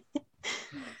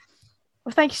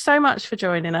 thank you so much for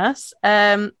joining us.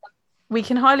 We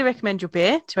can highly recommend your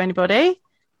beer to anybody.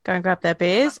 Go and grab their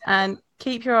beers, and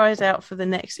keep your eyes out for the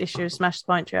next issue of Smash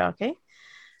the Patriarchy.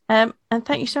 And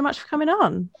thank you so much for coming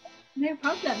on. No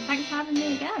problem. Thanks for having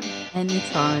me again.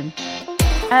 Anytime.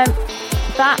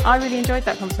 I really enjoyed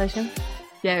that conversation.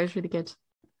 Yeah, it was really good.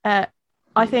 I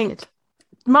think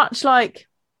much like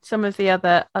some of the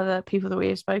other people that we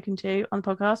have spoken to on the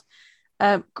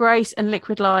podcast, Grace and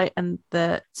Liquid Light and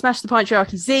the Smash the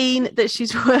Patriarchy zine that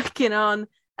she's working on,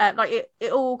 like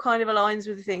it all kind of aligns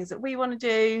with the things that we want to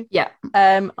do. Yeah.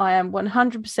 I am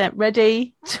 100%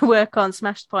 ready to work on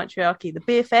Smash the Patriarchy, the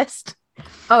beer fest.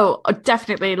 Oh,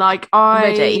 definitely. Like,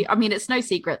 I mean, it's no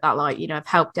secret that, like, you know, I've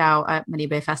helped out at Mini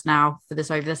Beer Fest now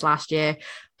over this last year.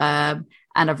 And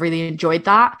I've really enjoyed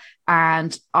that.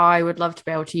 and I would love to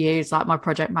be able to use like my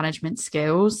project management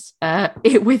skills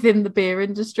within the beer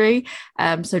industry.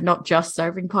 So not just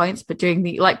serving pints, but doing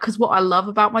the like, because what I love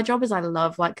about my job is I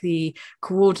love like the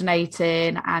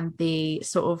coordinating and the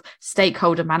sort of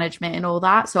stakeholder management and all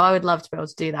that. So I would love to be able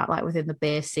to do that like within the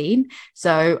beer scene.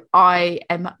 So I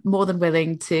am more than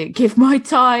willing to give my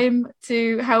time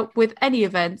to help with any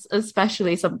events,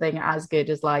 especially something as good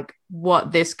as like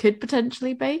what this could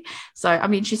potentially be. So I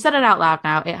mean, she said it out loud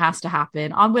now, it has to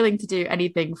happen. I'm willing to do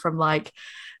anything from like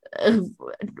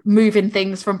moving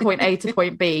things from point A to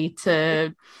point B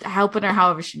to helping her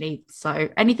however she needs. So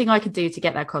anything I could do to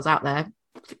get their cause out there,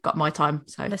 got my time.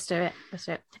 So let's do it.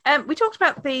 We talked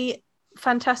about the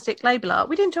fantastic label art.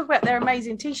 We didn't talk about their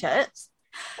amazing t-shirts.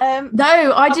 No,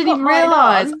 I didn't even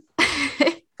realise.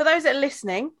 For those that are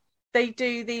listening, they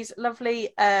do these lovely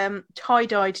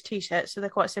tie-dyed t-shirts, so they're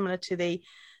quite similar to the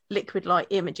Liquid Light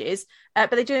images,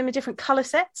 but they do them in different colour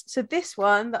sets. So this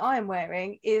one that I am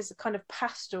wearing is kind of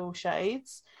pastel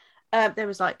shades. There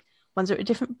was like ones that were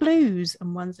different blues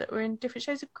and ones that were in different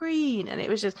shades of green, and it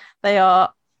was just, they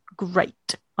are great.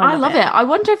 I love it. I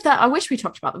wonder if I wish we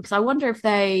talked about them, because I wonder if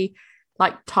they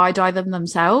like tie-dye them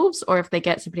themselves, or if they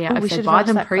get somebody out, if they buy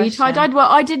them pre-tie-dyed. Well,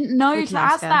 I didn't know to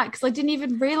ask that, because I didn't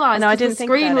even realise the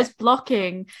screen was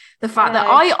blocking the fact that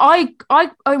I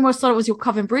almost thought it was your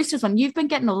Coven Brewsters one. You've been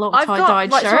getting a lot of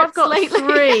tie-dyed shirts. So I've got lately.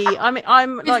 3. I mean,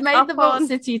 we've like made the Vault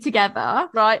City together.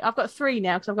 Right, I've got 3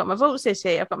 now, because I've got my Vault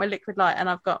City, I've got my Liquid Light, and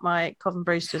I've got my Coven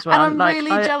Brewsters one. And I'm really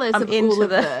jealous of all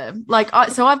of them. Like,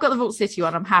 so I've got the Vault City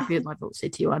one. I'm happy with my Vault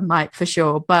City one, like for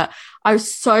sure. But I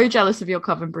was so jealous of your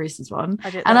Coven Brewsters one,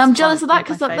 and I'm jealous of that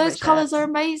because those colours are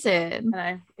amazing.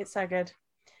 I know, it's so good.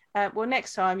 Well,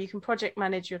 next time you can project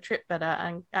manage your trip better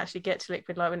and actually get to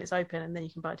Liquid Light when it's open, and then you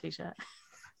can buy a t-shirt.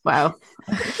 Well,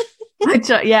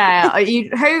 yeah,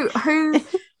 who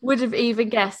would have even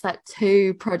guessed that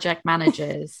 2 project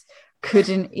managers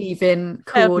couldn't even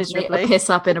coordinate a piss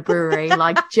up in a brewery?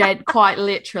 Like, quite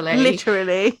literally,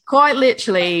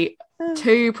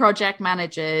 2 project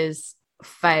managers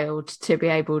failed to be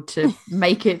able to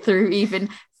make it through even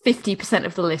 50%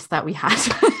 of the list that we had.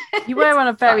 You were on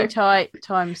a very tight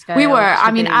time scale. We were. I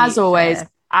mean, as always,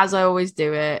 as I always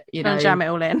do it, you know, jam it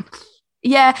all in.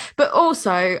 Yeah, but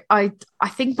also I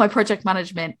think my project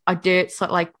management, I do it so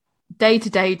like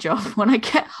day-to-day job. When I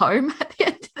get home at the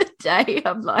end of the day,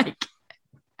 I'm like,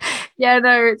 yeah,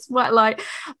 no, it's what, like,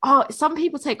 oh, some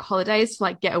people take holidays to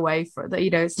like get away from the, you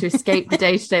know, it's to escape the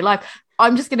day-to-day life.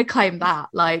 I'm just going to claim that,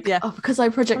 like, because I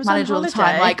project manage all the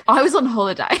time. Like, I was on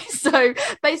holiday. So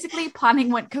basically planning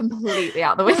went completely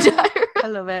out the window. I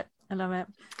love it.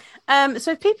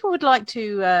 So if people would like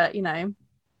to, you know,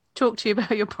 talk to you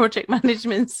about your project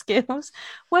management skills,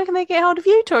 where can they get hold of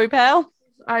you, Tori Pell?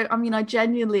 I mean, I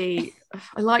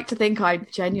like to think I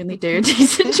genuinely do a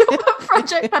decent job of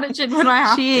project managing when I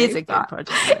have to. She is a good project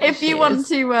manager. If you want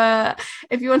to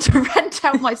rent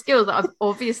out my skills that I've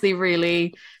obviously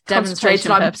really demonstrated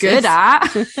I'm good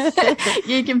at,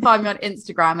 you can find me on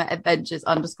Instagram at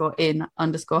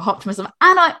adventures_in_optimism.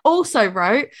 And I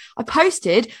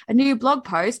posted a new blog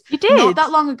post. You did? Not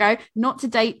that long ago, not to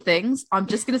date things. I'm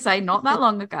just going to say not that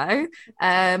long ago.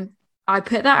 I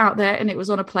put that out there, and it was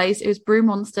on a place. It was Brew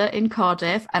Monster in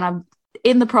Cardiff, and I'm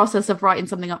in the process of writing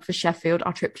something up for Sheffield,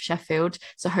 our trip to Sheffield.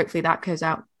 So hopefully that goes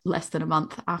out less than a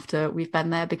month after we've been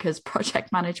there, because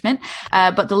project management.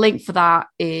 But the link for that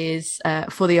is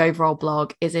for the overall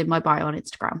blog is in my bio on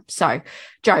Instagram. So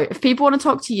Jo, if people want to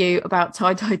talk to you about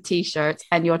tie-dye t-shirts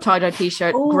and your tie-dye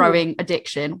t-shirt growing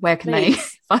addiction, where can they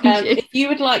find you? If you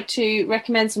would like to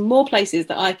recommend some more places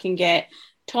that I can get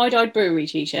tie-dyed brewery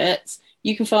t-shirts,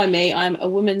 you can find me. I'm A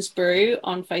Woman's Brew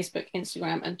on Facebook,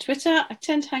 Instagram and Twitter. I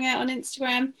tend to hang out on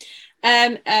Instagram.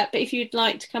 But if you'd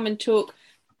like to come and talk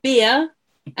beer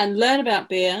and learn about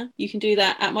beer, you can do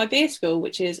that at my beer school,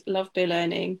 which is Love Beer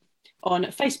Learning, on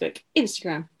Facebook,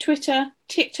 Instagram, Twitter,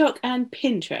 TikTok and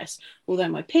Pinterest. Although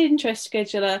my Pinterest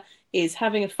scheduler is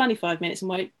having a funny 5 minutes and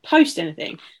won't post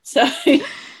anything. So I'm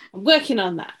working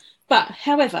on that. But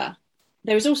however,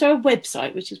 there is also a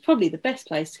website, which is probably the best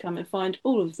place to come and find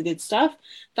all of the good stuff.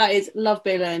 That is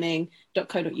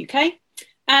lovebeerlearning.co.uk.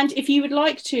 And if you would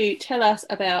like to tell us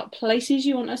about places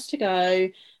you want us to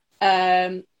go,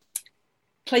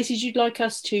 places you'd like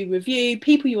us to review,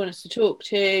 people you want us to talk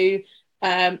to,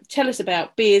 tell us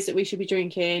about beers that we should be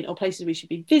drinking or places we should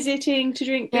be visiting to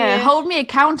drink beer. Yeah, hold me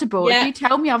accountable. If you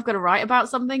tell me I've got to write about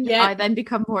something, I then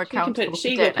become more accountable.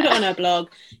 She will put it on her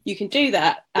blog. You can do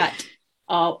that at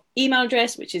our email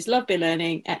address, which is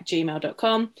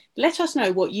lovebeerlearning@gmail.com. Let us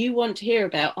know what you want to hear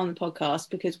about on the podcast,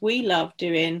 because we love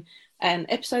doing an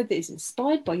episode that is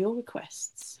inspired by your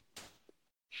requests.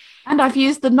 And I've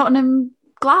used the Nottingham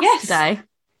glass Yes. today.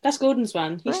 That's Gordon's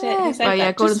one. He said Oh that yeah,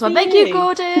 just Gordon's for one. Thank you, you.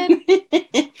 Gordon.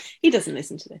 He doesn't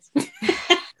listen to this.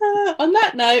 On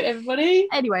that note, everybody.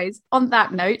 Anyways, on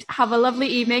that note, have a lovely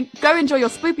evening. Go enjoy your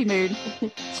spoopy moon.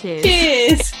 Cheers.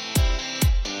 Cheers.